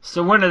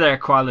 So one of their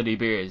quality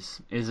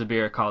beers is a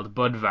beer called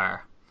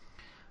Budvar.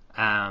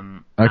 I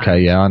know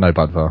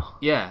Budvar.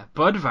 Yeah,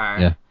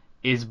 Budvar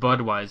is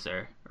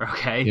Budweiser,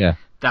 okay? Yeah.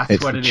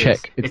 That's what it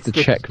is. It's the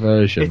Czech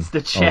version. It's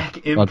the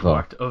Czech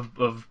import of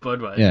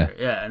Budweiser.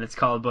 Yeah, and it's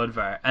called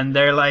Budvar. And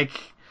they're like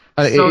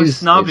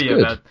snobby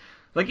about.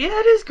 Like, yeah,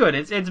 it is good.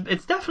 It's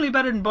definitely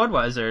better than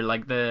Budweiser,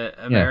 like the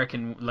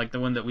American, like the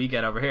one that we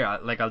get over here.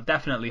 Like, I'll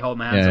definitely hold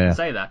my hands up and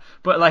say that.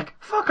 But like,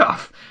 fuck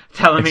off,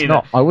 telling me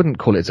that. I wouldn't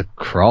call it a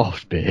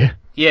craft beer.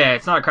 Yeah,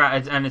 it's not a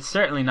craft, and it's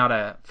certainly not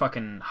a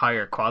fucking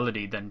higher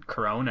quality than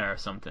Corona or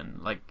something.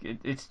 Like,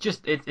 it's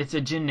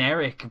a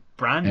generic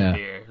brand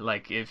beer.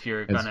 Like, if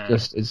you're gonna,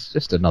 it's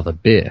just another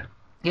beer.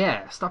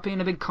 Yeah, stop being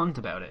a big cunt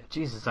about it.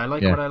 Jesus, I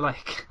like what I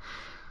like.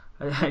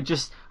 I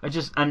just,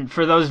 and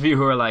for those of you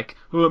who are like,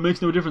 oh, it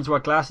makes no difference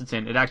what glass it's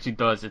in, it actually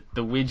does. The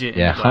widget in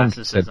the glass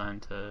is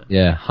designed to.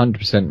 Yeah,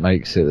 100%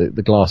 makes it.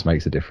 The glass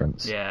makes a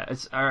difference. Yeah,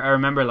 I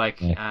remember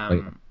like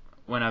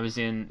when I was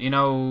in,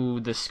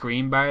 the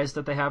Scream bars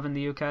that they have in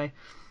the UK.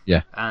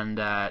 Yeah. And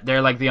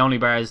they're like the only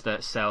bars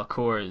that sell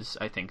Coors.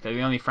 I think they're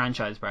the only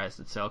franchise bars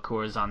that sell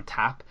Coors on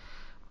tap.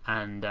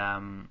 And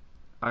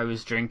I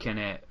was drinking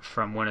it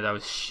from one of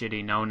those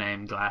shitty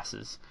no-name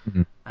glasses.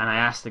 Mm-hmm. And I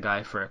asked the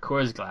guy for a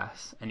Coors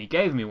glass, and he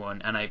gave me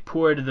one, and I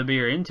poured the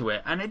beer into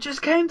it, and it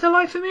just came to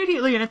life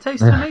immediately, and it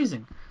tasted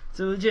amazing. It's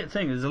a legit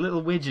thing. There's a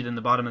little widget in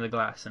the bottom of the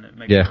glass, and it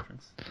makes a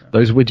difference. So.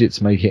 Those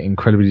widgets make it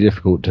incredibly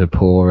difficult to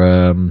pour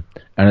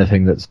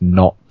anything that's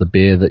not the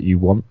beer that you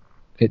want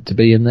it to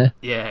be in there.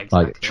 Yeah,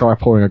 exactly. Like, try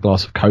pouring a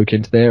glass of Coke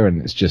into there,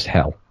 and it's just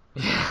hell.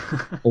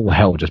 All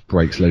hell just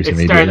breaks loose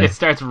immediately. It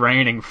starts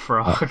raining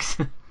frogs.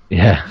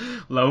 Yeah.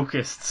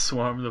 Locusts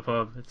swarm the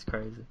pub. It's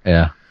crazy.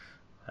 Yeah.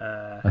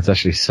 That's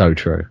actually so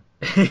true.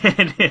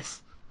 It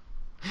is.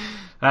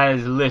 That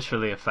is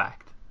literally a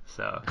fact.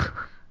 So,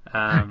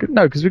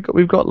 no, because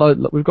we've got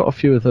a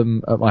few of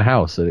them at my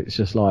house, and it's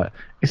just like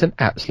it's an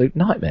absolute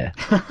nightmare.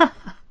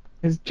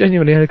 It's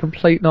genuinely a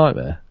complete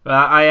nightmare.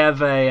 I have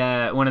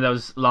one of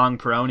those long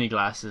Peroni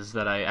glasses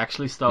that I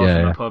actually stole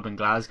from a pub in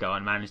Glasgow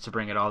and managed to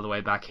bring it all the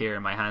way back here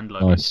in my hand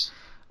luggage. Nice.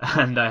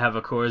 And I have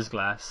a Coors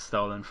glass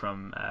stolen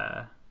from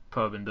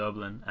pub in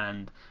Dublin,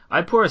 and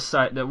I pour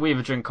we have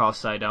a drink called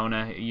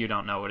Sidona. You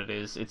don't know what it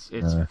is. It's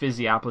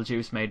fizzy apple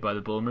juice made by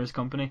the Bulmers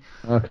company.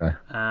 Okay.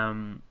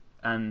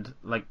 And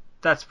like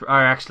or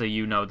actually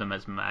you know them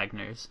as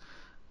Magners,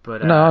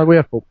 but no, we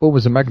have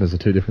Bulmers and Magners are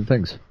two different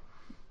things.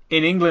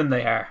 In England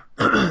they are.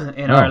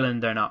 In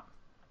Ireland they're not.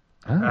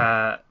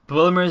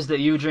 Bulmers that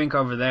you drink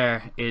over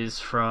there is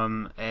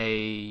from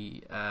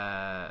a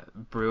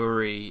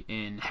brewery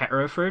in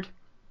Hereford.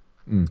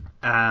 Mm.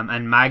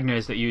 And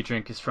Magners that you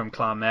drink is from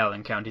Clonmel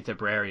in County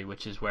Tipperary,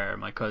 which is where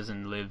my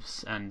cousin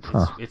lives, and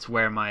it's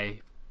where my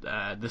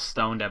the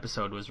Stoned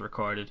episode was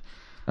recorded.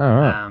 Oh,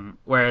 right.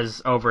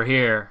 Whereas over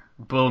here,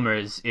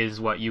 Bulmers is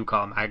what you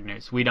call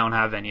Magners. We don't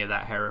have any of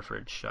that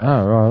Hereford shit.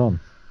 Oh, right on.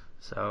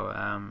 So,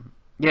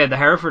 yeah, the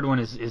Hereford one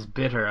is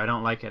bitter. I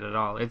don't like it at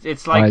all.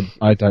 It's like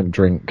I don't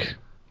drink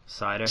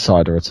cider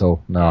at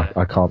all. No, Yeah.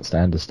 I can't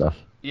stand the stuff.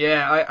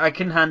 Yeah, I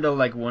can handle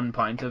like 1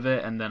 pint of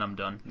it and then I'm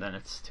done. Then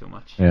it's too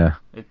much. Yeah.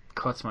 It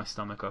cuts my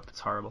stomach up. It's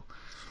horrible.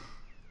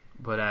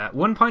 But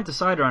 1 pint of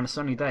cider on a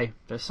sunny day,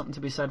 there's something to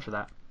be said for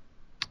that.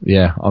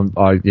 Yeah,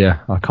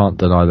 I can't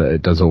deny that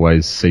it does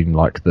always seem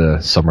like the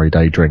summery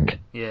day drink.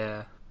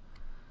 Yeah.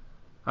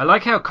 I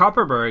like how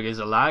Copperberg is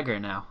a lager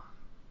now.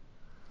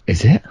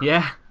 Is it?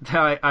 Yeah. When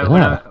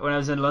I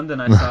was in London,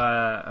 I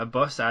saw a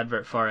bus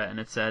advert for it and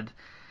it said,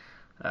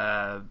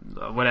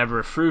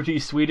 whatever, fruity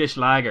Swedish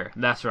lager.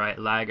 That's right,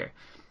 lager.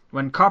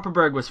 When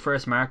Copperberg was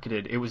first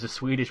marketed, it was a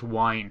Swedish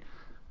wine.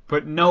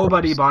 But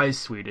nobody buys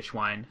Swedish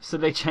wine, so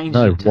they changed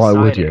it to why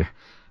cider. would you?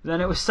 Then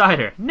it was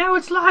cider. Now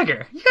it's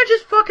lager. You can't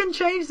just fucking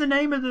change the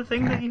name of the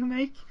thing that you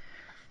make.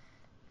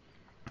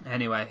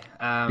 Anyway.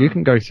 You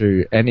can go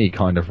through any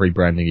kind of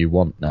rebranding you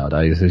want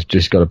nowadays. It's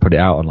just got to put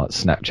it out on like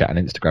Snapchat and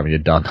Instagram and you're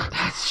done.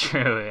 That's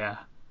true, yeah.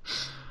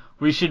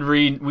 We should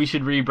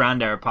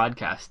rebrand our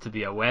podcast to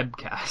be a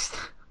webcast.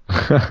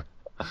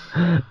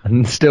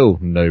 And still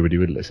nobody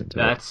would listen to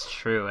it. That's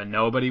true, and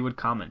nobody would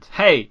comment.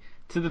 Hey,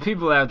 to the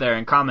people out there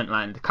in comment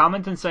land,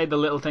 comment and say the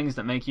little things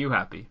that make you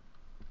happy.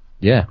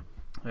 Yeah.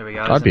 There we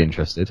go. I'd be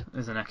interested.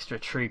 There's an extra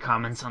 3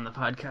 comments on the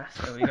podcast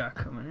that we got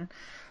coming in.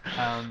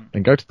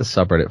 And go to the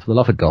subreddit, for the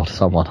love of God,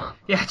 someone.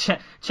 Yeah,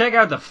 check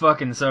out the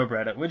fucking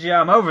subreddit, would you?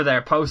 I'm over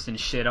there posting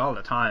shit all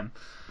the time.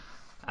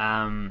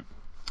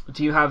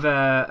 Do you have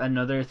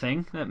another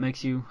thing that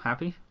makes you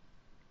happy?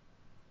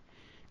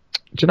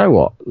 Do you know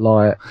what?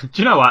 Like,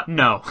 do you know what?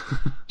 No.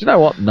 Do you know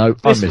what? No,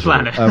 This I'm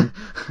miserable.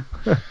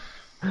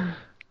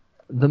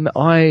 planet.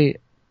 I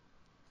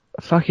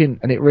fucking,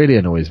 and it really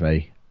annoys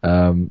me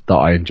that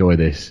I enjoy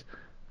this,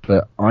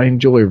 but I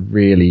enjoy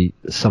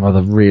some of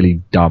the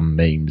really dumb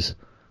memes.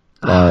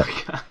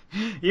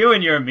 You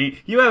and your meme,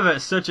 you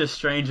have such a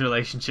strange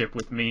relationship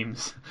with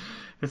memes.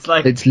 It's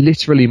like it's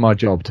literally my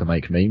job to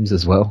make memes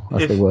as well.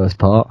 That's the worst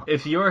part.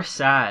 If you're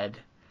sad,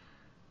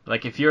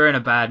 like if you're in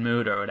a bad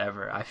mood or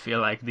whatever, I feel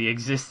like the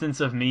existence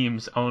of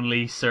memes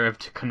only serve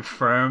to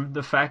confirm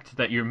the fact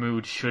that your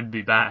mood should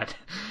be bad.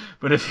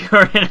 But if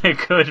you're in a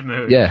good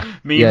mood,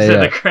 memes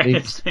are the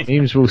greatest thing.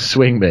 Memes will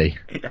swing me.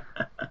 Yeah.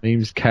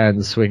 Memes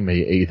can swing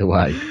me either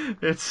way.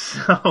 It's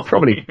so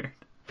weird.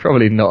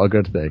 Probably not a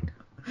good thing.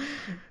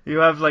 You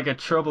have like a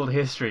troubled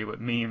history with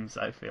memes,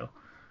 I feel.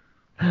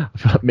 I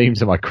feel like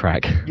memes are my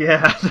crack.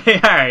 Yeah, they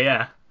are,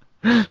 yeah.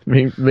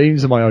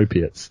 Memes are my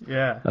opiates.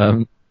 Yeah.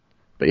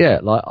 But yeah,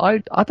 like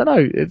I don't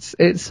know, it's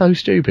so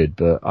stupid,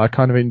 but I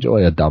kind of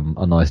enjoy a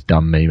nice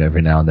dumb meme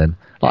every now and then.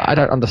 Like I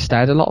don't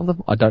understand a lot of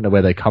them. I don't know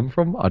where they come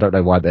from. I don't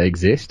know why they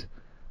exist.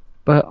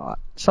 But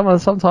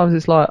sometimes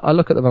it's like I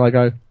look at them and I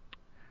go,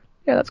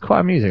 yeah, that's quite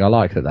amusing. I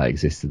like that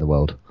exists in the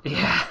world.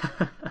 Yeah.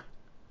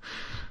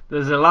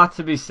 There's a lot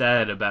to be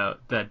said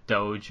about that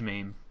Doge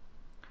meme.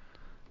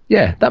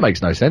 Yeah, that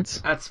makes no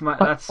sense.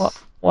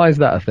 Why is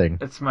that a thing?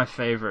 It's my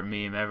favorite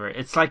meme ever.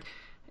 It's like,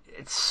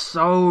 it's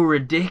so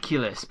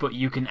ridiculous, but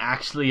you can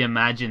actually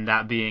imagine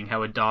that being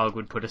how a dog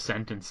would put a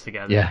sentence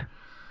together. Yeah,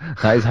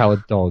 that is how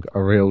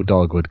a real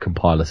dog would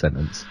compile a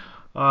sentence.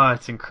 Oh,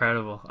 it's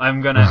incredible.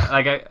 I'm gonna,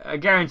 I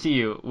guarantee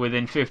you,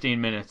 within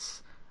 15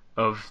 minutes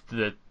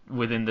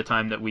within the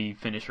time that we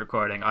finish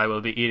recording, I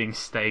will be eating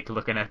steak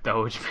looking at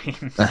Doge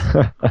memes.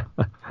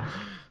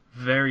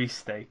 Very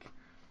steak.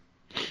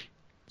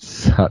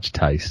 Such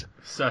taste.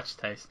 Such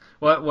taste.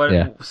 So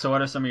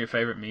what are some of your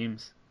favourite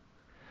memes?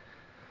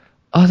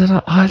 I don't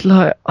know. I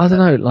don't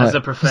know. Like, as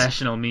a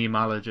professional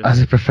memeologist.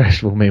 As a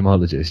professional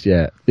memeologist,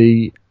 yeah.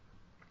 The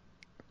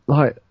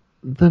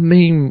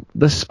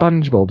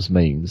SpongeBob's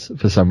memes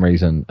for some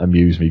reason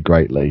amuse me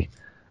greatly.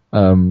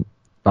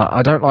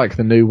 I don't like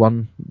the new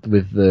one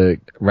with the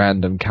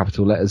random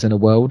capital letters in a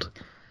world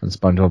and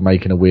SpongeBob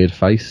making a weird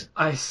face.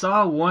 I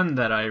saw one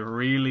that I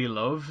really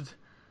loved.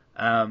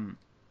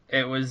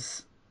 It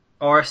was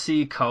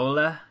RC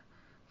Cola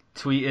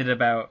tweeted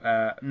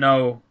about,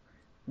 no,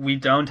 we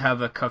don't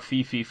have a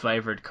Kofifi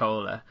flavoured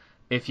cola.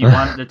 If you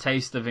want the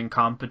taste of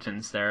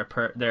incompetence, there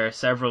are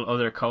several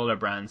other cola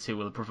brands who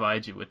will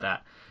provide you with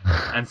that.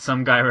 And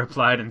some guy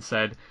replied and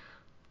said,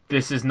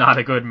 this is not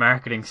a good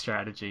marketing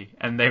strategy.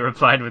 And they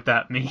replied with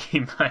that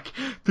meme, like,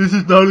 this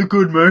is not a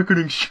good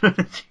marketing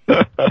strategy.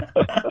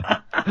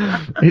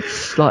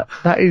 It's like,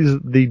 that is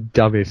the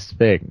dumbest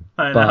thing.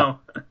 I know.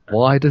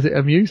 Why does it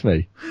amuse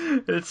me?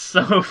 It's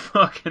so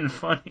fucking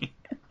funny.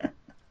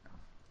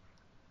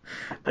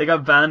 They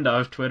got banned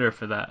off Twitter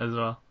for that as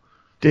well.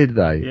 Did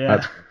they? Yeah.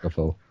 That's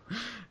wonderful.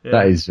 Yeah.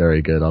 That is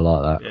very good. I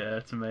like that. Yeah,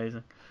 it's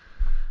amazing.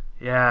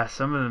 Yeah,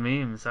 some of the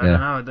memes. I Yeah.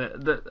 don't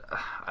know.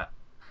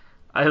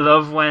 I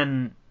love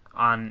when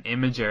on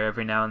Imager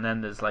every now and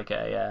then there's like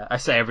I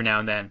say every now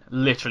and then,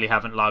 literally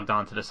haven't logged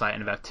on to the site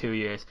in about 2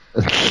 years.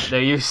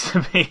 There used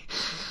to be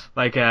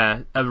like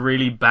a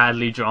really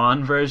badly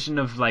drawn version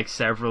of like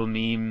several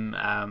meme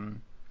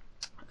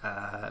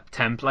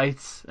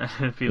templates.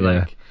 It'd be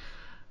like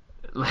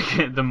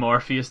the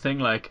Morpheus thing,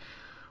 like,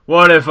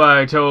 what if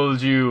I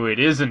told you it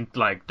isn't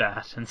like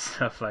that, and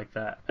stuff like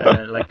that.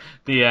 Like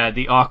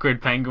the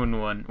awkward penguin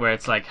one, where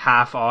it's like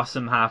half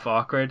awesome, half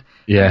awkward.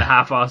 Yeah. And the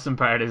half awesome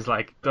part is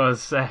like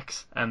does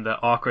sex, and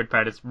the awkward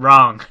part is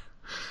wrong.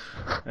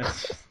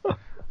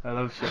 I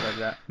love shit like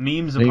that.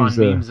 Memes upon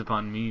memes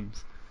upon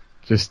memes.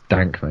 Just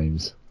dank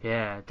memes.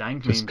 Yeah,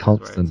 dank memes. Just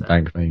constant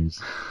dank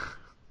memes.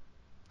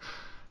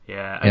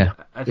 Yeah.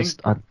 I think.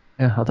 I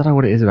don't know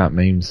what it is about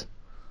memes.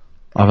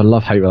 I have a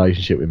love-hate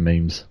relationship with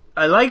memes.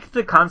 I like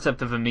the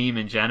concept of a meme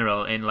in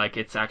general, in like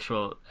its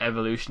actual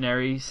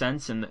evolutionary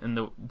sense,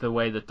 in the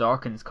way that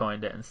Dawkins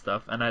coined it and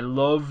stuff. And I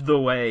love the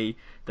way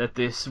that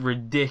this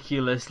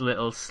ridiculous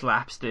little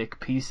slapstick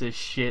piece of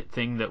shit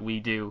thing that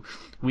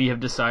we have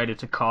decided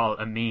to call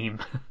a meme.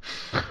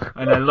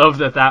 And I love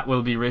that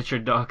will be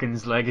Richard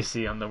Dawkins'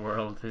 legacy on the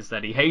world, is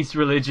that he hates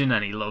religion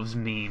and he loves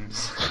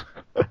memes.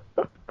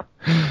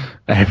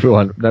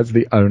 Everyone, that's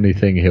the only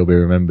thing he'll be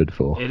remembered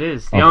for. It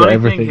is. The only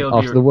thing he'll be...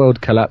 After the world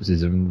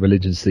collapses and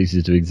religion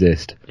ceases to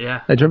exist.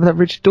 Yeah. Hey, do you remember that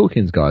Richard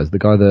Dawkins guy? The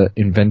guy that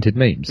invented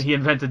memes? He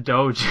invented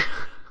Doge.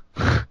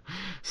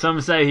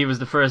 Some say he was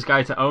the first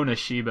guy to own a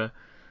Shiba.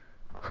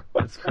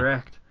 That's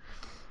correct.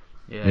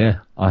 Yeah,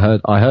 I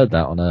heard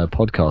that on a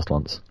podcast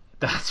once.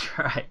 That's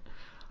right.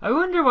 I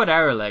wonder what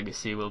our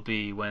legacy will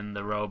be when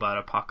the robot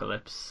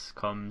apocalypse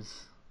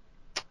comes.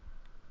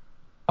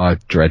 I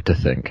dread to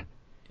think.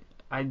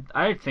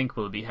 I think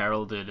we'll be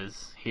heralded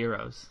as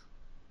heroes.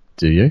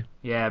 Do you?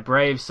 Yeah,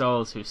 brave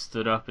souls who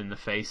stood up in the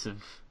face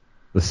of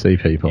the sea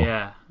people.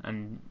 Yeah,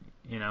 and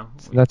you know.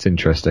 That's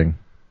interesting.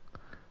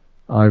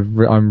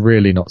 I'm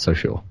really not so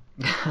sure.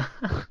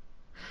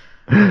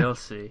 You'll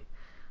see.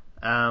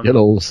 You'll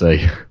all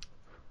see.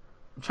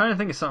 I'm trying to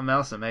think of something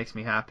else that makes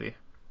me happy.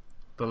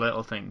 The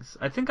little things.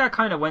 I think I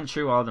kind of went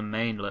through all the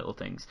main little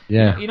things.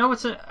 Yeah. You know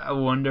what's a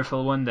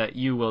wonderful one that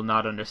you will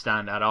not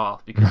understand at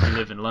all because you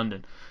live in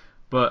London?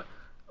 But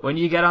when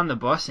you get on the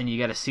bus and you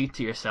get a seat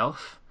to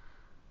yourself...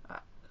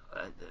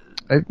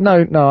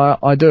 No,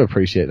 I do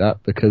appreciate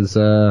that because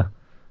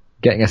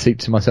getting a seat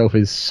to myself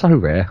is so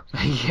rare.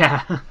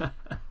 Yeah.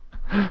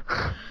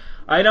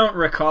 I don't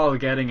recall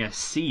getting a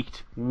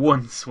seat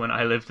once when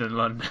I lived in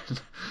London.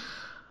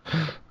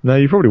 No,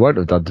 you probably won't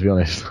have done, to be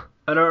honest.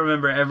 I don't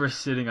remember ever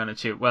sitting on a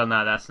tube. Well,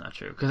 no, that's not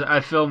true. Because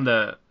I filmed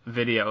a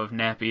video of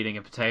Nep eating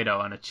a potato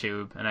on a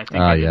tube, and I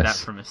think I did that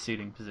from a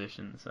seating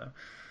position. So,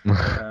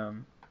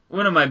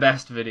 one of my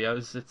best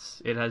videos.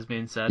 It has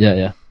been said.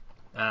 Yeah.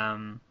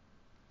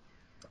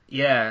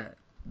 Yeah,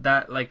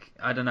 that, like,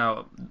 I don't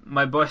know,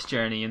 my bus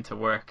journey into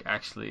work,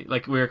 actually,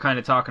 like, we were kind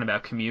of talking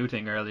about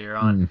commuting earlier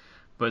on,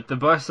 but the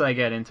bus I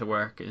get into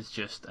work is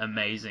just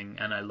amazing,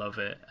 and I love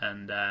it,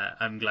 and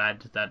I'm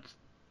glad that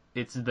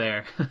it's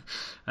there,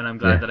 and I'm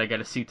glad that I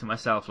get a seat to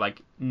myself,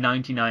 like,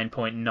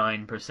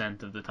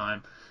 99.9% of the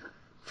time,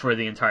 for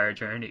the entire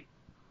journey.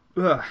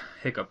 Ugh,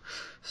 hiccup.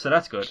 So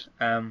that's good.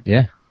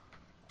 Yeah.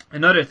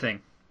 Another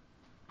thing,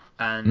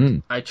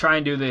 and I try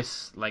and do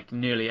this, like,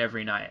 nearly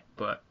every night,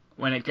 but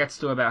when it gets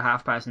to about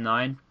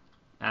 9:30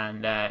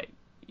 and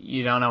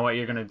you don't know what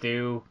you're going to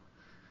do,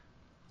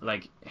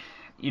 like,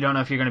 you don't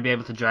know if you're going to be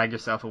able to drag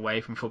yourself away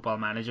from Football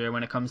Manager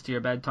when it comes to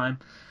your bedtime.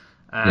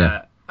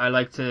 I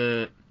like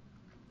to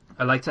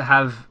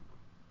have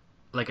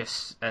like a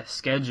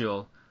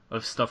schedule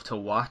of stuff to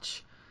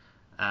watch,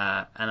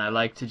 and I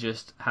like to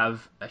just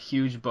have a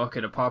huge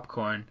bucket of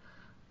popcorn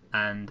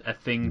and a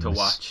thing to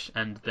watch,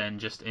 and then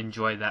just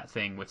enjoy that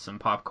thing with some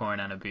popcorn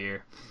and a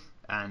beer.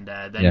 And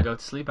then go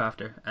to sleep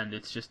after, and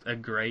it's just a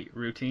great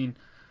routine.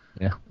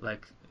 Yeah.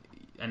 Like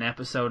an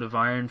episode of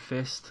Iron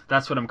Fist.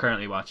 That's what I'm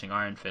currently watching,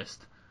 Iron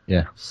Fist.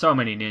 Yeah. So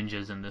many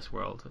ninjas in this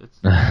world. It's,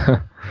 so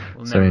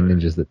many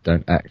ninjas that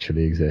don't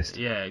actually exist.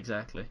 Yeah,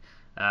 exactly.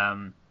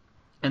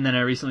 And then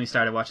I recently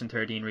started watching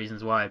 13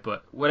 Reasons Why,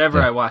 but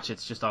whatever I watch,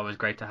 it's just always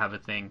great to have a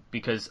thing,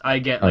 because I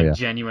get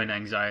genuine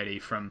anxiety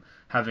from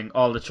having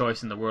all the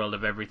choice in the world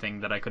of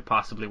everything that I could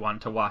possibly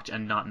want to watch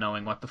and not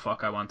knowing what the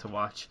fuck I want to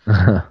watch.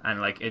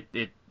 And like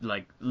it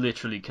like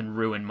literally can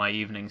ruin my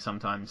evening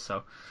sometimes.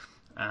 So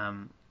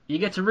you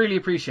get to really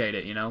appreciate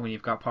it, you know, when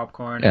you've got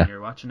popcorn and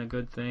you're watching a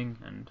good thing.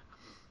 And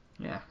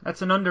yeah,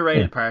 that's an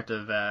underrated part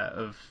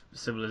of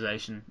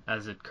civilization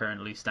as it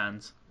currently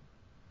stands.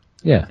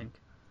 Yeah. I think.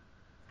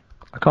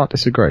 I can't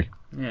disagree.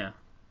 Yeah.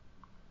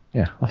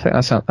 Yeah, I think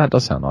that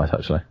does sound nice,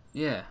 actually.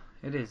 Yeah,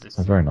 it is. It's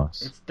very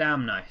nice. It's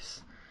damn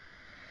nice.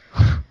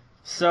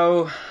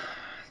 So,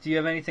 do you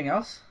have anything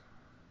else?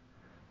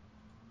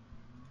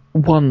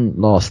 One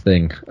last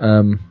thing.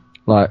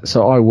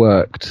 So I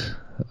worked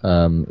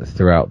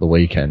throughout the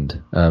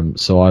weekend,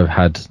 so I've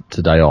had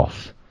today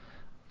off,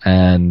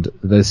 and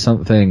there's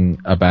something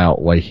about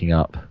waking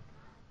up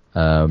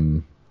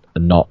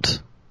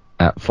not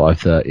at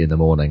 5:30 in the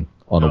morning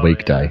on a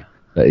weekday. Yeah.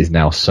 That is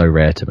now so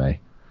rare to me.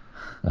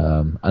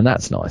 And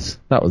that's nice.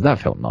 That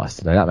felt nice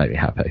today. That made me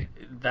happy.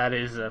 That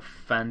is a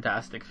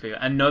fantastic feel.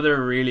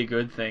 Another really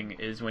good thing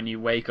is when you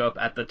wake up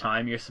at the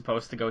time you're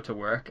supposed to go to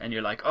work and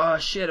you're like, oh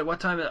shit, at what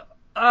time is it?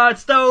 Oh,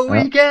 it's the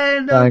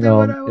weekend. I'll Hang do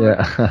what I on. want.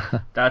 Yeah.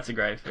 That's a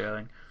great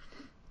feeling.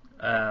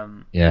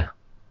 Yeah.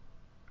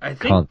 I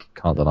think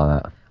Can't deny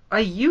that. I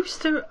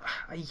used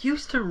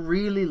to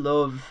really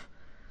love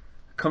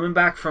coming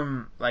back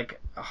from like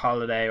a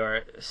holiday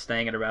or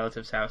staying at a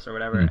relative's house or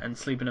whatever and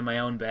sleeping in my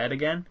own bed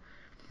again.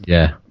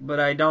 Yeah.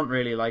 But I don't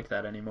really like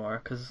that anymore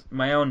because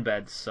my own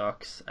bed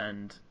sucks,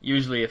 and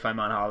usually if I'm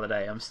on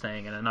holiday I'm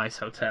staying in a nice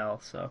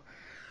hotel, so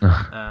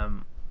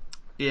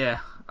yeah,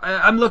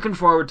 I'm looking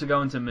forward to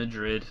going to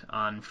Madrid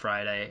on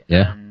Friday,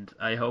 and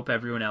I hope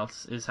everyone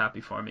else is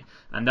happy for me,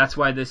 and that's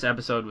why this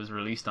episode was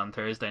released on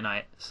Thursday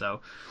night,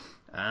 so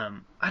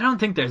I don't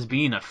think there's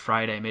been a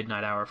Friday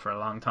midnight hour for a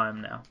long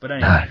time now, but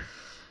anyway,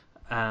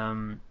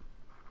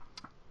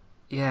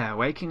 yeah,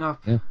 waking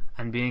up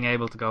and being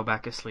able to go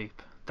back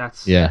asleep.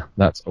 That's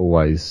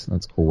always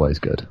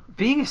good.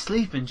 Being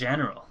asleep in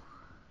general.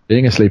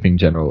 Being asleep in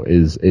general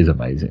is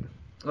amazing.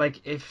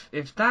 Like,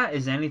 if that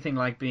is anything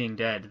like being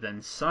dead,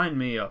 then sign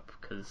me up,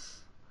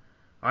 because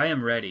I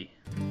am ready.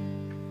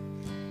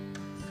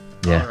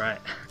 Yeah.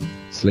 Alright.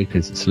 Sleep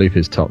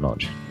is top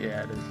notch.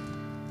 Yeah, it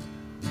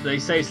is. They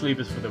say sleep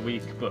is for the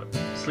weak, but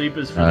sleep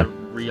is for the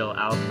real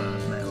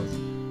alpha males.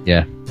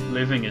 Yeah.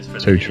 Living is for the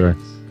Too true.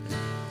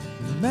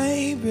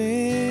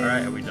 Maybe.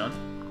 Alright, are we done?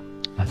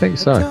 I think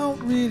so. I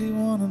don't really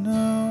wanna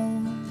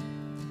know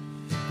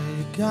where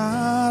your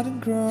garden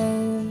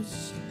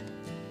grows,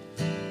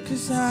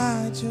 'cause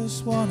I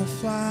just wanna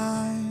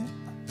fly.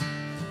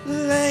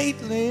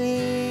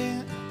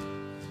 Lately,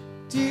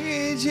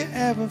 did you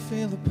ever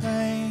feel the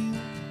pain?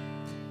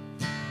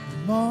 The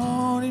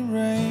morning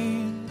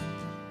rain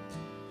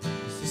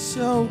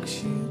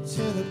soaks you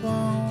to the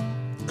bone.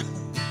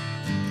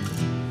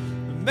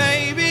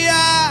 Maybe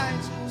I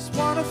just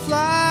wanna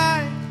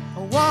fly. I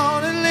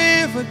wanna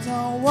live, I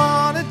don't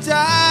wanna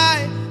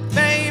die.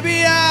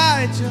 Maybe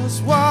I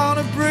just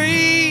wanna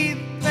breathe.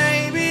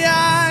 Maybe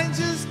I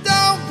just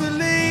don't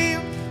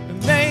believe.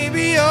 And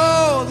maybe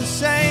you're the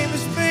same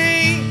as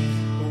me.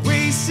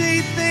 We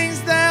see things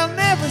they'll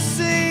never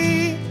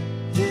see.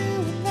 You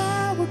and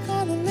I, we're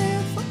gonna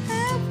live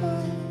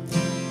forever.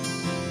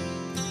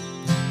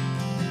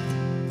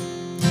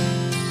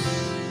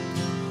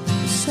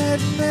 You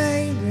said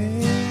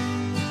maybe,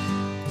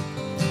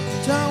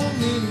 don't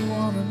really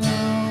wanna know.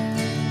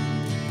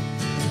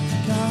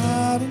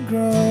 Garden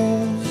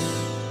grows,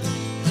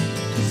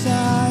 'cause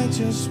I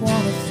just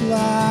wanna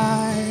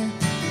fly.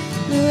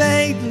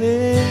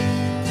 Lately,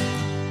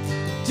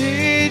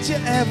 did you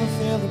ever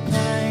feel the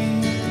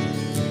pain?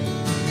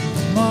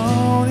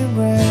 Morning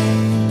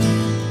rain,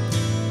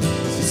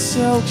 it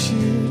soaks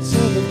you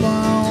to the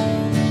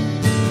bone.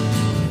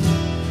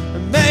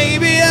 And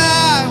maybe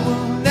I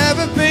will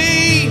never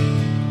be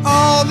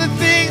all the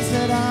things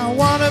that I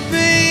wanna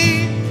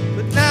be,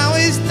 but now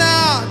is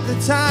not the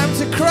time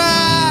to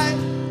cry.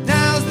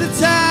 Now's the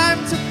time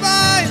to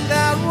find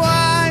out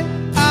why.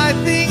 I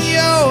think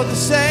you're the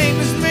same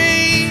as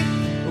me.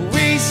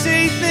 We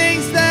see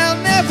things they'll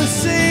never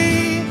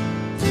see.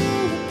 You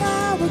and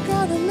I, we're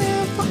gonna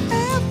live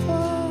forever.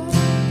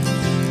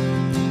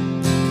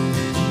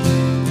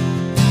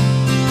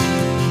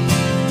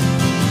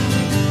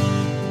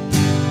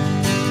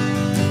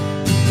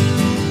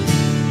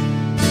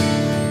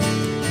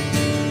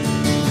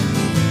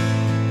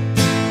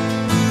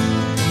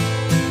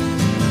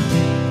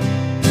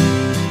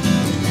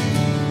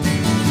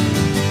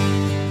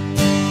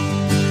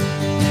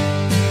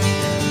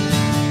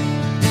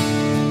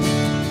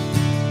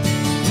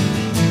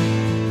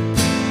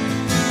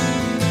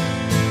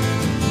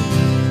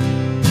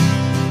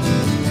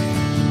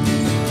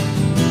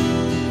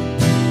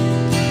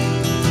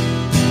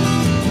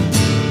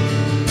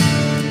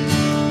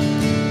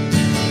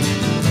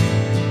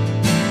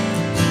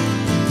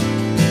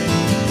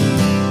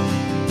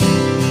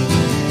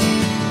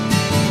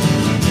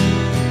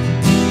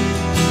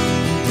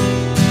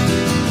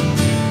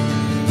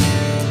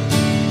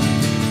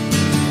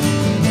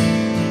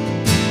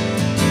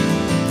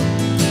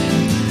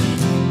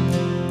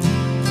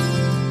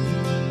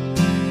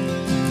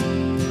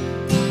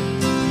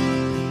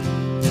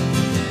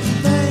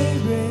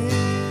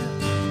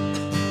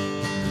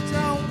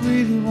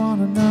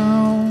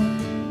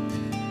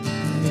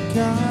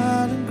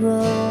 Garden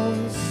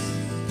grows,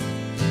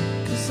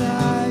 'cause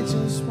I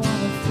just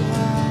wanna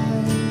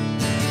fly.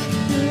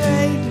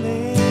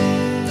 Lately,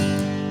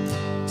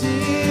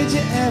 did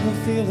you ever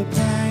feel the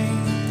pain?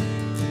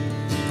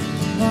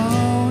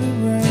 Morning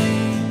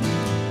rain,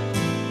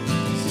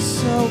 it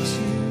soaks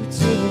you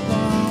to the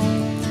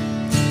bone.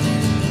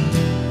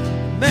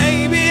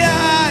 Maybe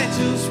I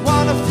just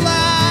wanna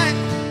fly.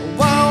 I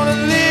wanna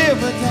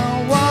live, I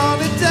don't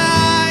wanna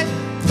die.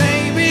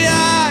 Maybe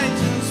I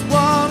just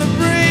wanna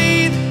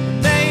breathe.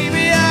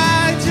 Maybe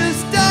I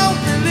just don't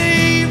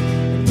believe.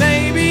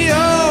 Maybe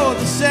you're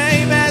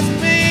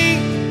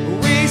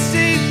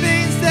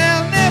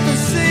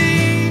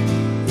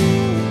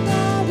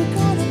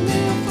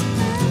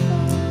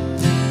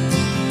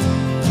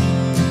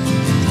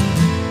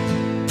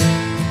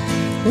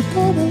We're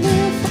gonna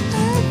live